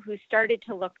people who started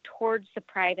to look towards the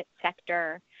private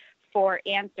sector for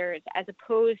answers, as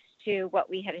opposed to what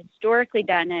we had historically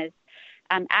done as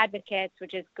advocates,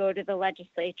 which is go to the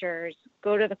legislatures,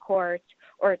 go to the courts,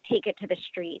 or take it to the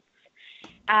streets.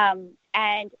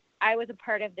 And I was a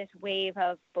part of this wave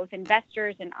of both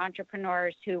investors and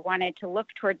entrepreneurs who wanted to look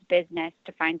towards business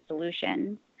to find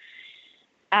solutions.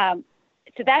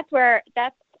 So that's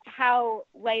how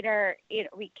later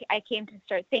I came to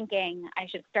start thinking I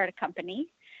should start a company.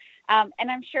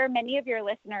 And I'm sure many of your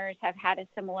listeners have had a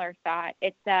similar thought.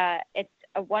 It's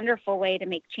a wonderful way to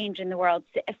make change in the world.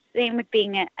 Same with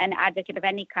being an advocate of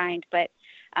any kind, but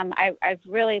I've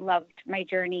really loved my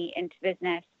journey into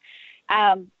business.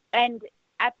 And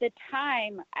at the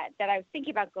time that I was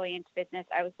thinking about going into business,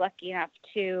 I was lucky enough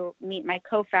to meet my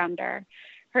co-founder.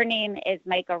 Her name is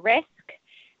Micah Risk.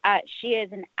 She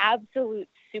is an absolute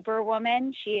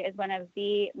superwoman. She is one of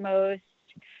the most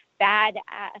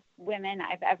badass women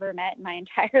I've ever met in my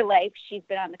entire life. She's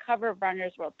been on the cover of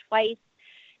Runner's World twice.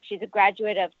 She's a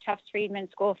graduate of Tufts Friedman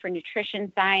School for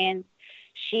Nutrition Science.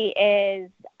 She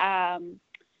is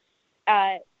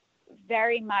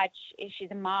very much, she's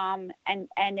a mom and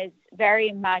is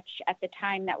very much, at the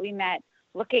time that we met,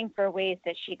 looking for ways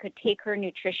that she could take her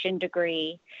nutrition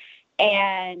degree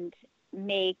and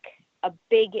make a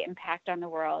big impact on the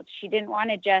world. She didn't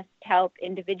want to just help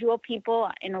individual people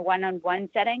in a one-on-one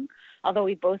setting, although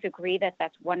we both agree that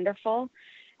that's wonderful.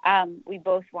 We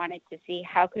both wanted to see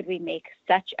how could we make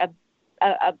such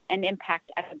an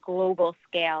impact at a global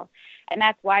scale. And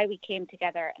that's why we came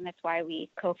together, and that's why we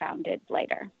co-founded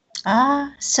Lighter.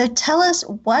 So tell us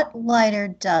what Lighter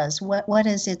does. What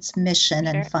is its mission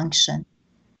and function?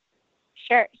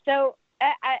 Sure. So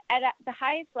at the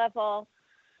highest level,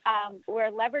 we're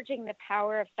leveraging the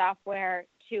power of software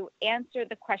to answer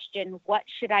the question, what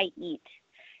should I eat,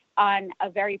 on a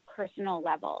very personal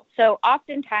level. So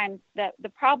oftentimes the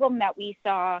problem that we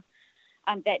saw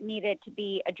that needed to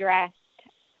be addressed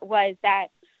was that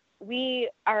we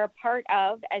are a part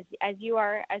of, as you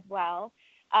are as well,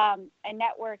 a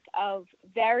network of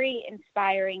very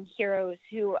inspiring heroes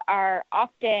who are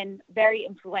often very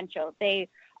influential. They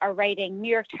are writing New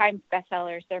York Times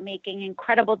bestsellers. They're making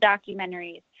incredible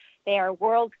documentaries. They are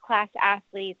world-class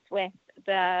athletes with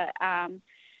the,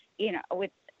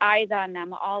 with eyes on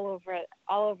them all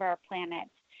over our planet.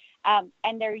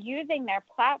 And they're using their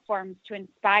platforms to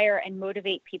inspire and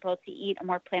motivate people to eat a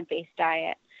more plant-based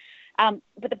diet.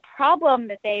 But the problem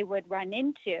that they would run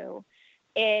into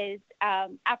is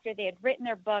after they had written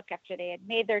their book, after they had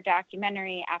made their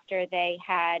documentary, after they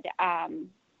had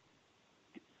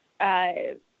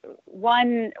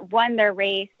won their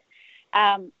race,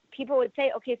 people would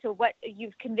say, okay, so what,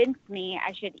 you've convinced me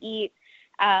I should eat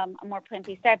a more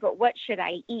plant-based diet, but what should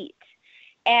I eat?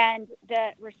 And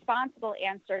the responsible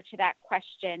answer to that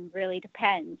question really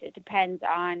depends. It depends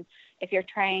on if you're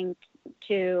trying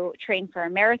to train for a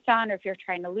marathon or if you're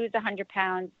trying to lose 100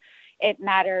 pounds. It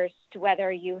matters to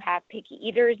whether you have picky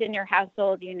eaters in your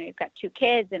household. You've got 2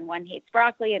 kids and one hates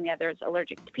broccoli and the other is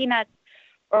allergic to peanuts,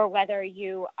 or whether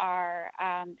you are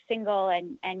single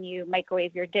and you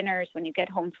microwave your dinners when you get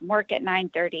home from work at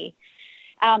 9:30.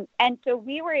 And so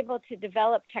we were able to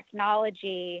develop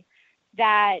technology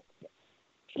that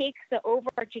takes the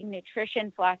overarching nutrition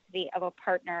philosophy of a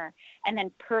partner and then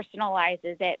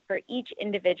personalizes it for each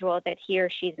individual that he or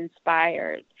she's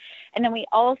inspired. And then we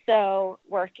also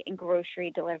work in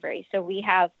grocery delivery. So we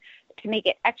have, to make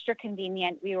it extra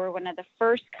convenient, we were one of the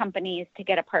first companies to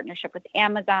get a partnership with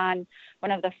Amazon,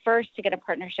 one of the first to get a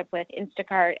partnership with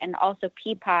Instacart and also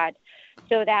Peapod,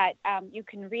 so that you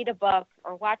can read a book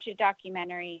or watch a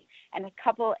documentary and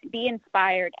be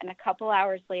inspired, and a couple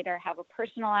hours later have a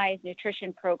personalized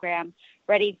nutrition program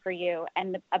ready for you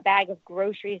and a bag of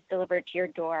groceries delivered to your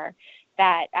door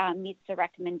that meets the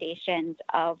recommendations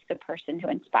of the person who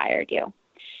inspired you.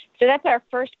 So that's our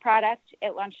first product.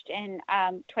 It launched in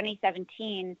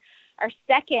 2017. Our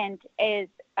second is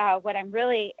what I'm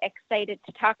really excited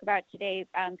to talk about today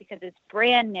because it's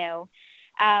brand new,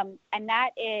 and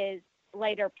that is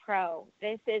Lighter Pro.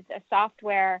 This is a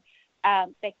software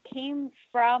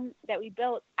that we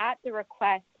built at the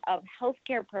request of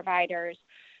healthcare providers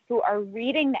who are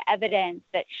reading the evidence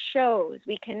that shows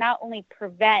we can not only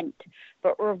prevent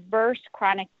but reverse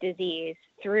chronic disease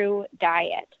through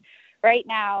diet. Right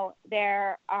now,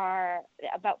 there are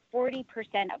about 40%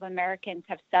 of Americans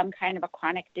have some kind of a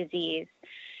chronic disease,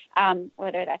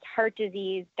 whether that's heart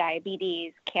disease,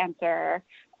 diabetes, cancer,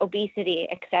 obesity,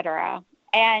 etc.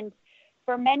 And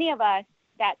for many of us,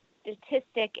 that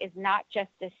statistic is not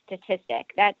just a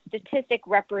statistic. That statistic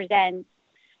represents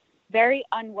very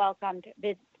unwelcomed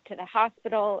visits to the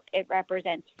hospital. It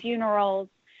represents funerals.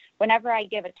 Whenever I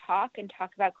give a talk and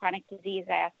talk about chronic disease,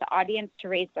 I ask the audience to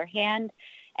raise their hand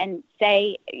and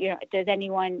say, does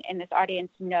anyone in this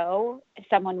audience know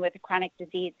someone with a chronic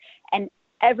disease? And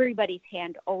everybody's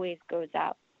hand always goes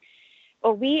up.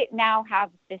 Well, we now have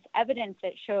this evidence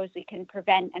that shows we can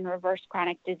prevent and reverse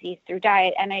chronic disease through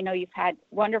diet. And I know you've had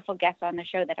wonderful guests on the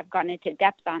show that have gone into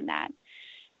depth on that.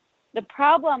 The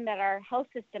problem that our health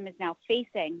system is now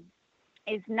facing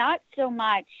is not so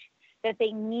much that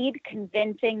they need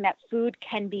convincing that food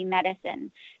can be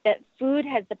medicine, that food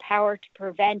has the power to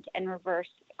prevent and reverse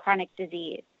chronic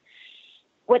disease.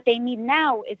 What they need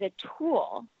now is a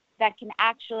tool that can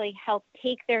actually help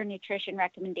take their nutrition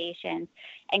recommendations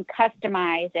and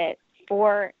customize it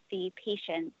for the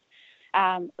patients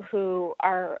who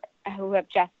have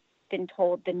just been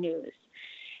told the news.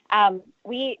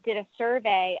 We did a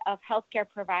survey of healthcare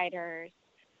providers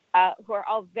who are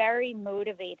all very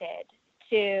motivated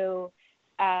to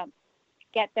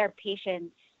get their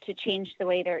patients to change the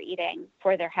way they're eating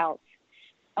for their health.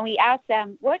 And we asked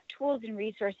them, what tools and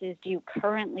resources do you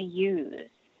currently use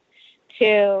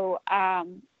to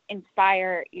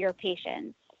inspire your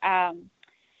patients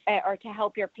or to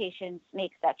help your patients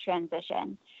make that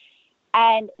transition?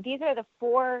 And these are the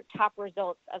 4 top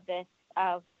results of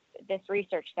this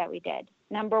research that we did.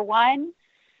 Number 1,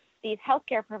 these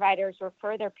healthcare providers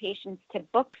refer their patients to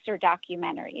books or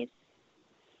documentaries.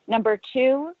 Number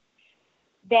 2,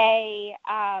 they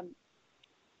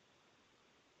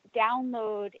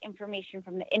download information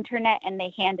from the internet and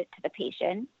they hand it to the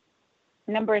patient.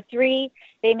 Number 3,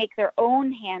 they make their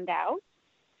own handouts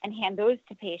and hand those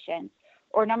to patients.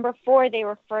 Or number 4, they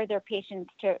refer their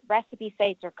patients to recipe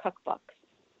sites or cookbooks.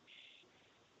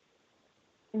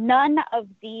 None of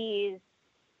these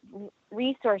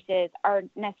resources are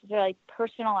necessarily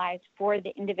personalized for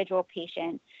the individual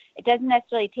patient. It doesn't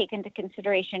necessarily take into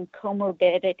consideration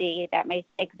comorbidity that may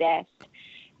exist.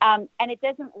 And it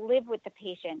doesn't live with the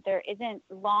patient. There isn't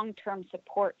long-term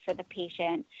support for the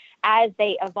patient as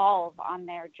they evolve on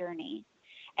their journey.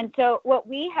 And so what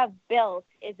we have built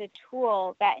is a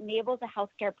tool that enables a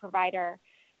healthcare provider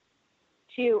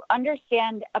to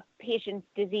understand a patient's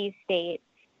disease state,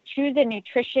 choose a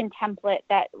nutrition template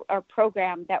or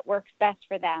program that works best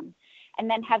for them, and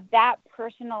then have that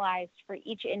personalized for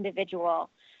each individual,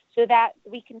 so that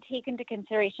we can take into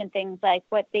consideration things like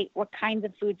what kinds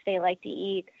of foods they like to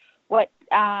eat, what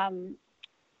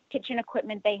kitchen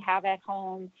equipment they have at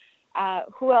home,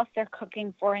 who else they're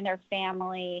cooking for in their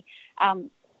family.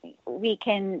 We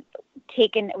can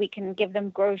give them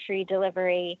grocery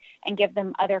delivery and give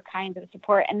them other kinds of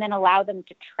support, and then allow them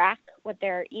to track what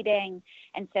they're eating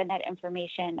and send that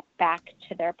information back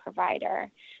to their provider.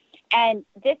 And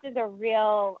this is a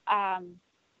real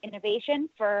innovation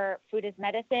for food as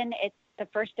medicine. It's the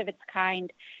first of its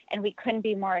kind, and we couldn't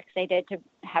be more excited to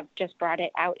have just brought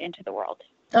it out into the world.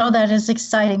 Oh, that is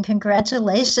exciting.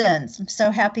 Congratulations. I'm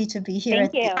so happy to be here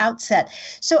at the outset.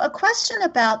 So a question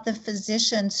about the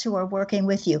physicians who are working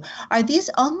with you. Are these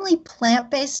only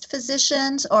plant-based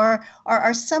physicians, or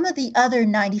are some of the other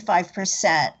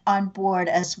 95% on board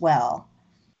as well?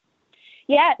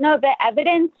 Yeah, no, the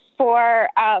evidence for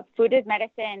food as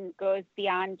medicine goes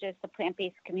beyond just the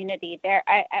plant-based community.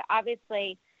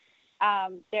 Obviously,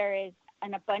 there is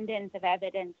an abundance of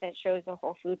evidence that shows a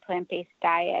whole food plant-based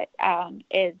diet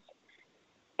is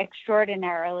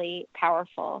extraordinarily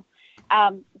powerful.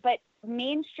 But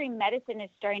mainstream medicine is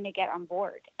starting to get on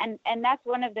board. And that's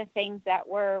one of the things that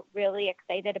we're really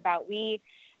excited about. We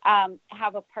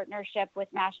have a partnership with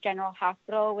Mass General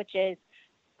Hospital, which is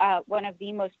one of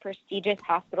the most prestigious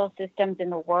hospital systems in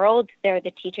the world. They're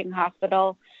the teaching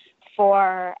hospital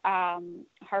for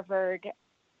Harvard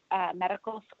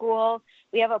Medical School.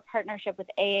 We have a partnership with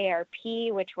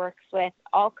AARP, which works with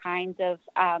all kinds of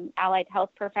allied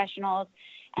health professionals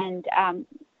and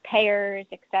payers,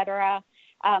 et cetera.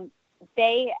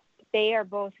 They are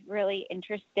both really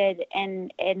interested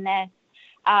in this.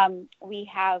 We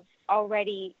have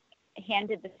already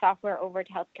handed the software over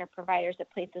to healthcare providers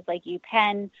at places like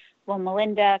UPenn, Loma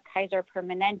Linda, Kaiser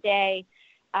Permanente,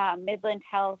 Midland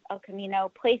Health, El Camino,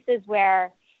 places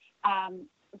where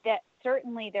that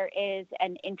certainly there is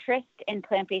an interest in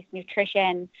plant-based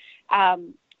nutrition,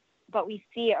 but we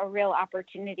see a real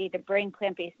opportunity to bring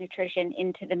plant-based nutrition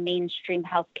into the mainstream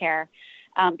healthcare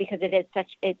because it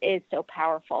is so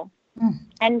powerful.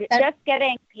 And just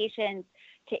getting patients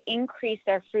to increase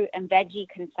their fruit and veggie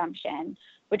consumption,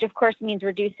 which of course means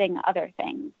reducing other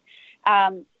things,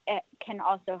 it can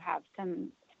also have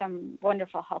some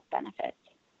wonderful health benefits.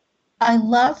 I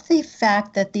love the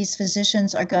fact that these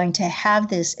physicians are going to have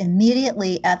this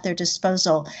immediately at their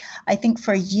disposal. I think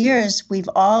for years we've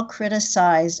all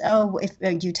criticized,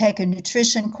 if you take a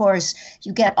nutrition course,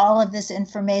 you get all of this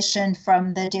information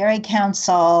from the Dairy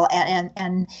Council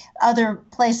and other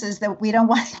places that we don't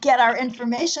want to get our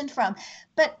information from.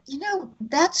 But,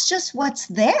 that's just what's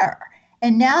there.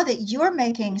 And now that you're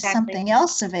making something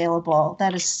else available,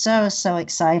 that is so, so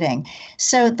exciting.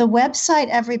 So the website,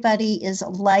 everybody, is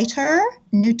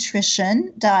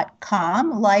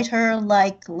lighternutrition.com. Lighter,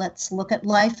 like let's look at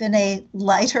life in a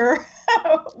lighter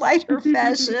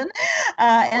fashion.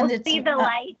 And we'll see the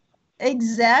light.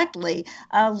 Exactly.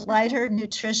 Lighter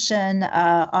Nutrition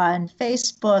on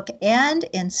Facebook and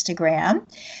Instagram.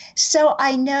 So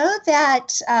I know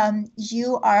that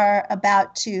you are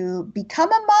about to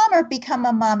become a mom or become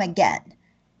a mom again.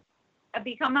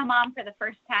 Become a mom for the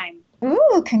first time.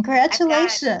 Ooh,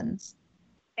 congratulations.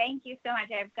 Thank you so much.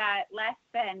 I've got less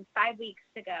than 5 weeks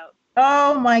to go.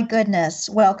 Oh, my goodness.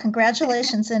 Well,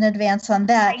 congratulations in advance on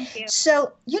that. Thank you.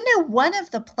 So, one of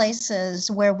the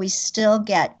places where we still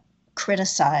get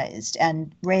criticized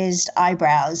and raised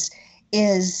eyebrows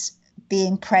is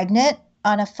being pregnant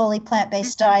on a fully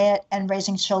plant-based diet and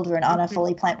raising children on a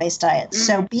fully plant-based diet.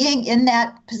 So being in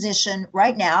that position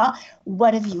right now,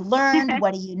 what have you learned?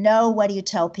 What do you know? What do you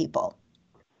tell people?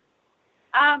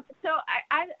 So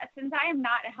I since I am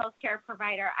not a healthcare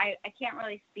provider, I can't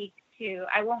really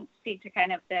I won't speak to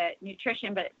kind of the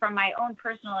nutrition, but from my own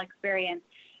personal experience,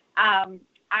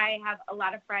 I have a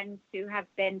lot of friends who have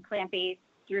been plant-based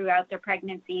throughout their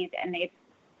pregnancies, and they've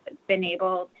been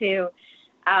able to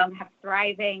have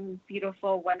thriving,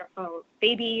 beautiful, wonderful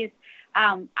babies.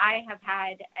 I have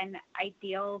had an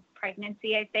ideal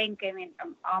pregnancy, I think. I mean,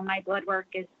 all my blood work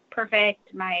is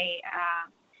perfect. My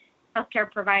healthcare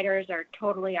providers are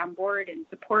totally on board and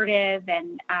supportive,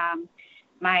 and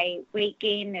my weight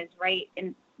gain is right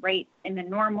in the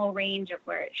normal range of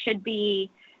where it should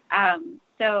be.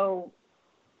 So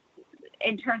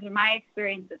in terms of my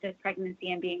experience with this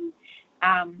pregnancy and being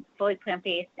fully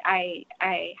plant-based, I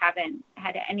haven't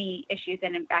had any issues,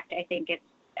 and in fact, I think it's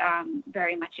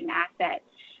very much an asset.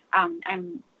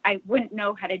 I wouldn't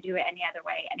know how to do it any other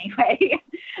way anyway,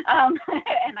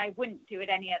 and I wouldn't do it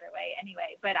any other way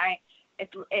anyway. But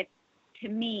it's to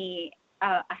me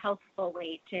a healthful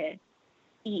way to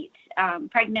eat,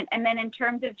 pregnant. And then in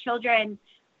terms of children,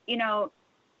 you know,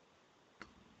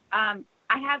 I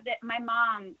have that. My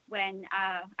mom, when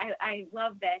I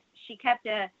love this, she kept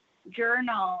a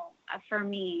journal for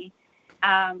me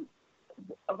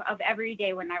of every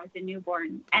day when I was a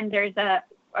newborn. And there's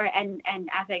and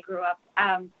as I grew up,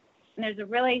 and there's a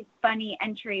really funny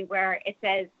entry where it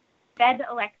says, "Fed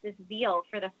Alexis veal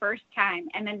for the first time,"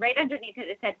 and then right underneath it,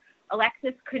 it said,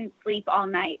 "Alexis couldn't sleep all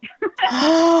night."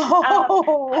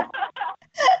 Oh.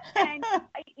 And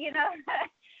you know,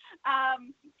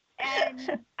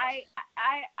 and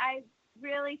I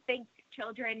really think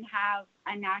children have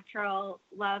a natural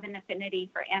love and affinity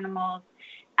for animals,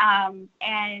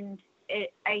 and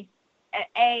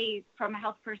from a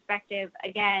health perspective,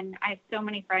 again, I have so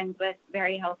many friends with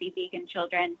very healthy vegan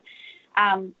children,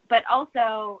 but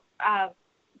also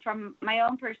from my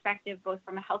own perspective, both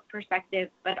from a health perspective,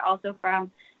 but also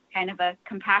from kind of a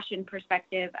compassion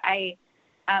perspective, I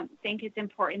think it's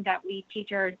important that we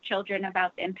teach our children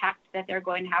about the impact that they're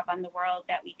going to have on the world,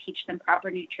 that we teach them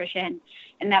proper nutrition,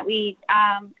 and that we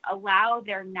allow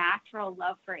their natural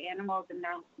love for animals and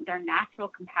their natural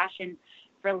compassion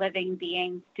for living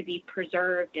beings to be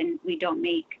preserved, and we don't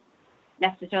make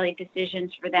necessarily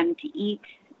decisions for them to eat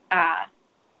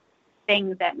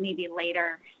things that maybe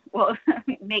later will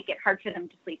make it hard for them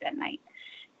to sleep at night.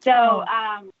 So,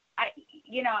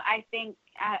 I think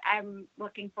I'm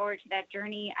looking forward to that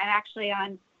journey. I'm actually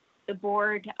on the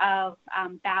board of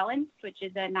Balance, which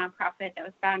is a nonprofit that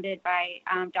was founded by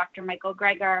Dr. Michael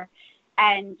Greger,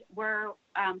 and we're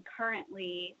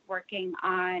currently working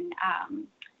on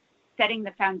setting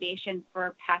the foundation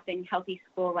for passing healthy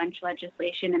school lunch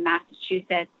legislation in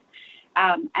Massachusetts.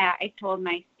 I told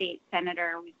my state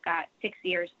senator we've got 6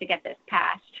 years to get this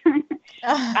passed.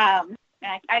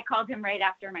 I called him right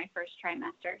after my first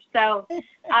trimester. So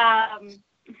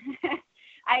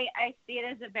I see it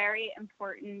as a very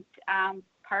important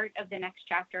part of the next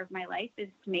chapter of my life, is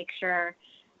to make sure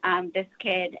this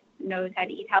kid knows how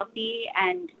to eat healthy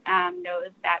and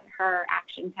knows that her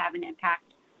actions have an impact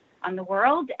on the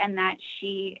world, and that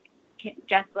she,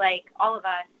 just like all of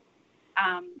us,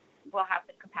 will have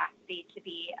the capacity to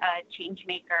be a change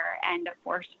maker and a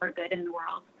force for good in the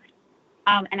world.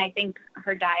 And I think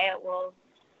her diet will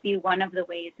be one of the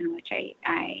ways in which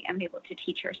I am able to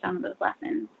teach her some of those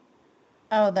lessons.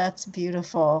 Oh, that's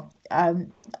beautiful.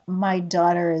 My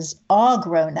daughter is all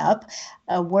grown up,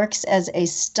 works as a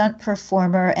stunt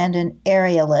performer and an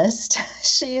aerialist.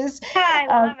 I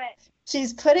love it.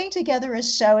 She's putting together a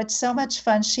show. It's so much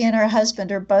fun. She and her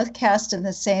husband are both cast in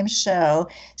the same show.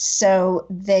 So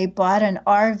they bought an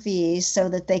RV so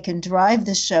that they can drive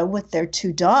the show with their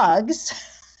 2 dogs,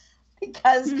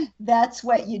 because that's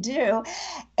what you do.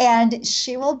 And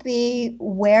she will be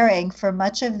wearing, for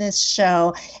much of this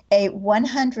show, a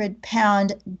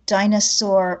 100-pound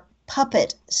dinosaur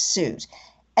puppet suit.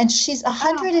 And she's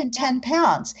 110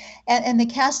 pounds. And the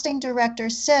casting director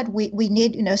said, we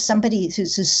need, somebody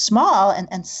who's small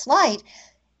and slight.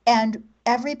 And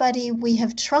everybody we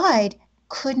have tried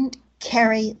couldn't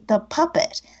carry the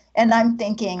puppet. And I'm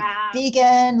thinking, wow.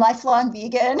 Vegan, lifelong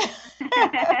vegan.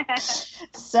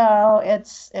 So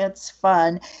it's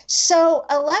fun. So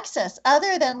Alexis,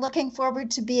 other than looking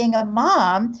forward to being a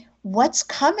mom, what's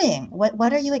coming?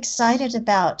 What are you excited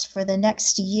about for the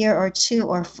next year or 2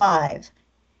 or 5?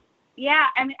 Yeah,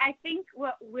 I mean, I think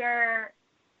what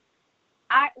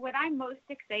I'm most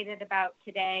excited about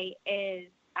today is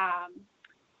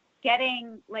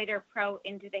getting Lighter Pro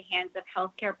into the hands of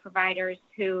healthcare providers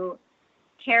who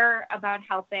care about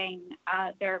helping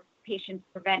their patients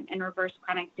prevent and reverse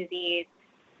chronic disease,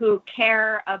 who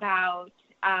care about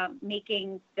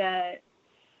making the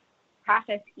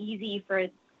process easy for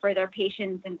their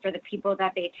patients and for the people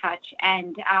that they touch,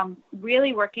 and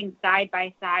really working side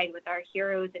by side with our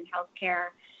heroes in healthcare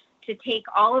to take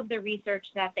all of the research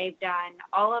that they've done,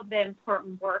 all of the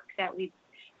important work that we've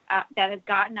that has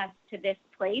gotten us to this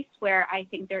place where I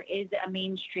think there is a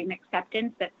mainstream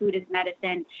acceptance that food is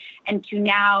medicine, and to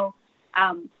now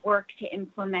work to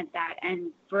implement that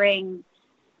and bring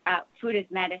food as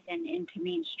medicine into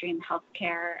mainstream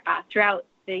healthcare throughout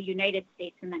the United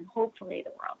States and then hopefully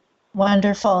the world.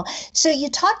 Wonderful. So you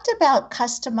talked about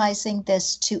customizing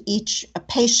this to each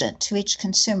patient, to each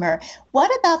consumer.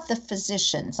 What about the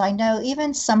physicians? I know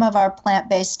even some of our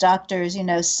plant-based doctors,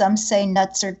 some say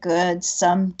nuts are good,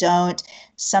 some don't.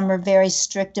 Some are very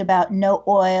strict about no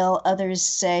oil. Others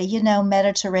say,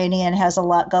 Mediterranean has a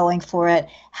lot going for it.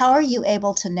 How are you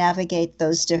able to navigate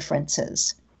those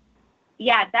differences?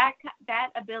 Yeah, that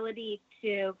ability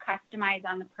to customize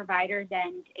on the provider's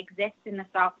end exists in the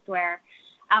software.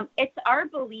 It's our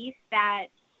belief that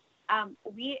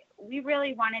we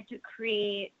really wanted to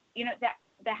create, that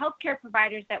the healthcare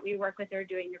providers that we work with are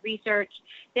doing the research.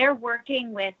 They're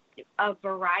working with a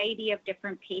variety of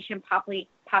different patient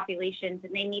populations,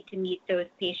 and they need to meet those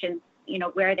patients,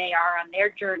 where they are on their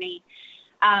journey.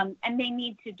 And they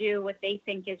need to do what they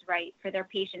think is right for their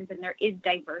patients, and there is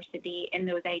diversity in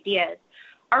those ideas.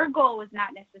 Our goal was not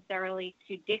necessarily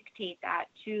to dictate that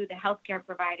to the healthcare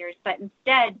providers, but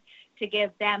instead to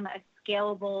give them a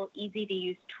scalable,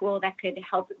 easy-to-use tool that could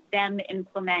help them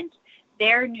implement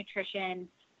their nutrition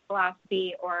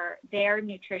philosophy or their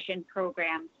nutrition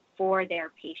programs for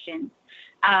their patients.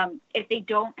 If they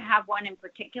don't have one in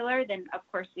particular, then of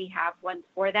course we have one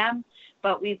for them,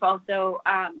 but we've also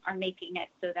are making it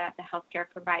so that the healthcare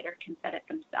provider can set it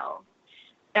themselves.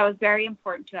 That was very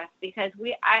important to us because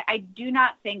I do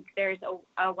not think there's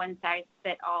a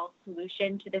one-size-fits-all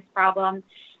solution to this problem.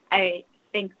 I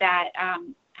think that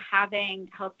having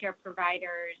healthcare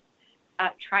providers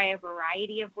try a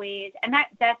variety of ways, and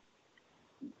that's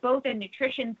both a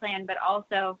nutrition plan, but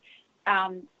also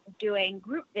doing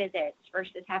group visits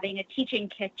versus having a teaching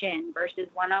kitchen versus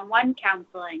one-on-one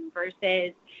counseling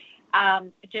versus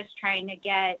just trying to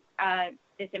get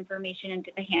this information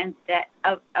into the hands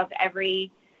of every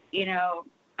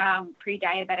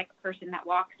pre-diabetic person that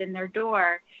walks in their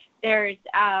door. There's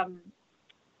a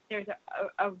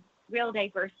real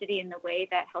diversity in the way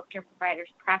that healthcare providers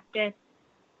practice,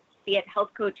 be it health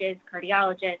coaches,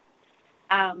 cardiologists,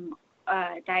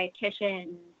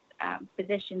 dietitians,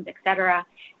 physicians, etc.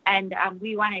 And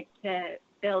we wanted to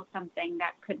build something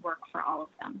that could work for all of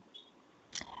them.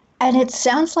 And it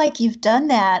sounds like you've done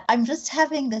that. I'm just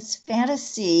having this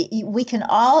fantasy. We can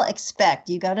all expect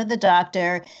you go to the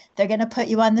doctor, they're going to put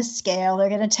you on the scale, they're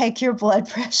going to take your blood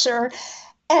pressure.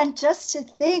 And just to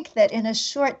think that in a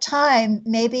short time,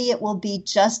 maybe it will be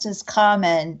just as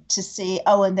common to see,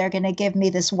 and they're going to give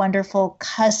me this wonderful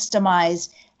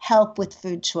customized help with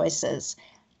food choices.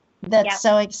 That's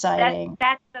so exciting.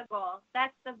 That's the goal.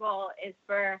 That's the goal, is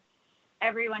for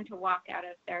everyone to walk out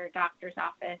of their doctor's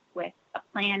office with a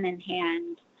plan in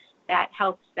hand that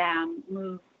helps them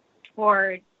move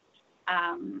towards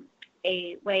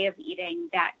a way of eating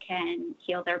that can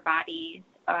heal their bodies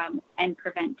and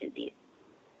prevent disease.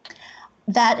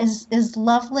 That is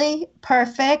lovely.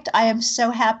 Perfect. I am so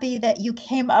happy that you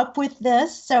came up with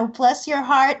this. So bless your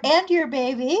heart and your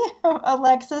baby,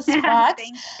 Alexis Fox.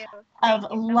 Thank you. Of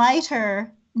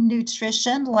Lighter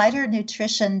Nutrition,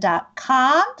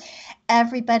 lighternutrition.com.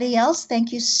 Everybody else,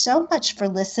 thank you so much for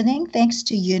listening. Thanks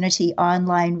to Unity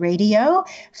Online Radio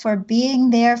for being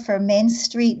there for Main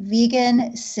Street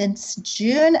Vegan since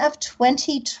June of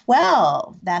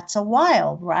 2012. That's a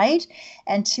while, right?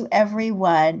 And to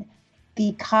everyone,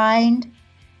 be kind,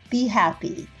 be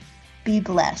happy, be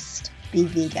blessed, be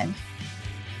vegan.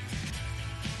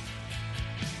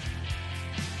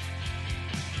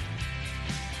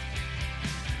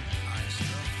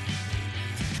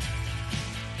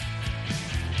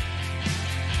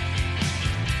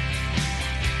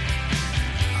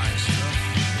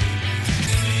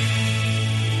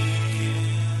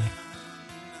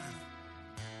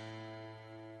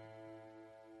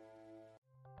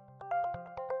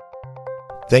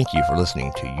 Thank you for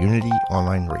listening to Unity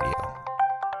Online Radio,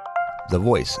 the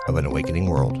voice of an awakening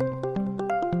world.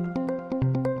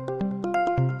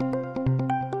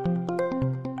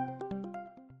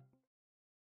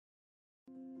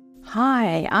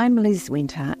 Hi, I'm Liz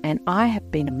Winter, and I have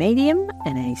been a medium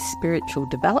and a spiritual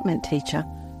development teacher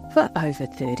for over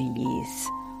 30 years.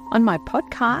 On my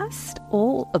podcast,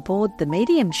 All Aboard the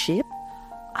Mediumship,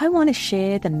 I want to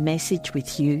share the message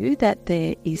with you that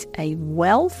there is a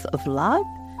wealth of love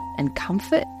and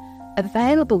comfort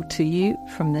available to you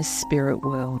from the spirit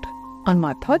world. On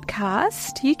my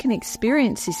podcast, you can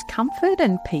experience this comfort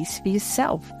and peace for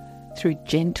yourself through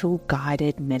gentle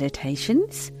guided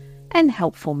meditations and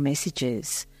helpful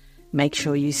messages. Make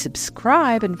sure you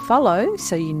subscribe and follow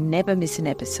so you never miss an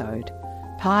episode.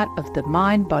 Part of the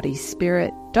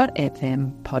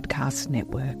mindbodyspirit.fm podcast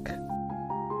network.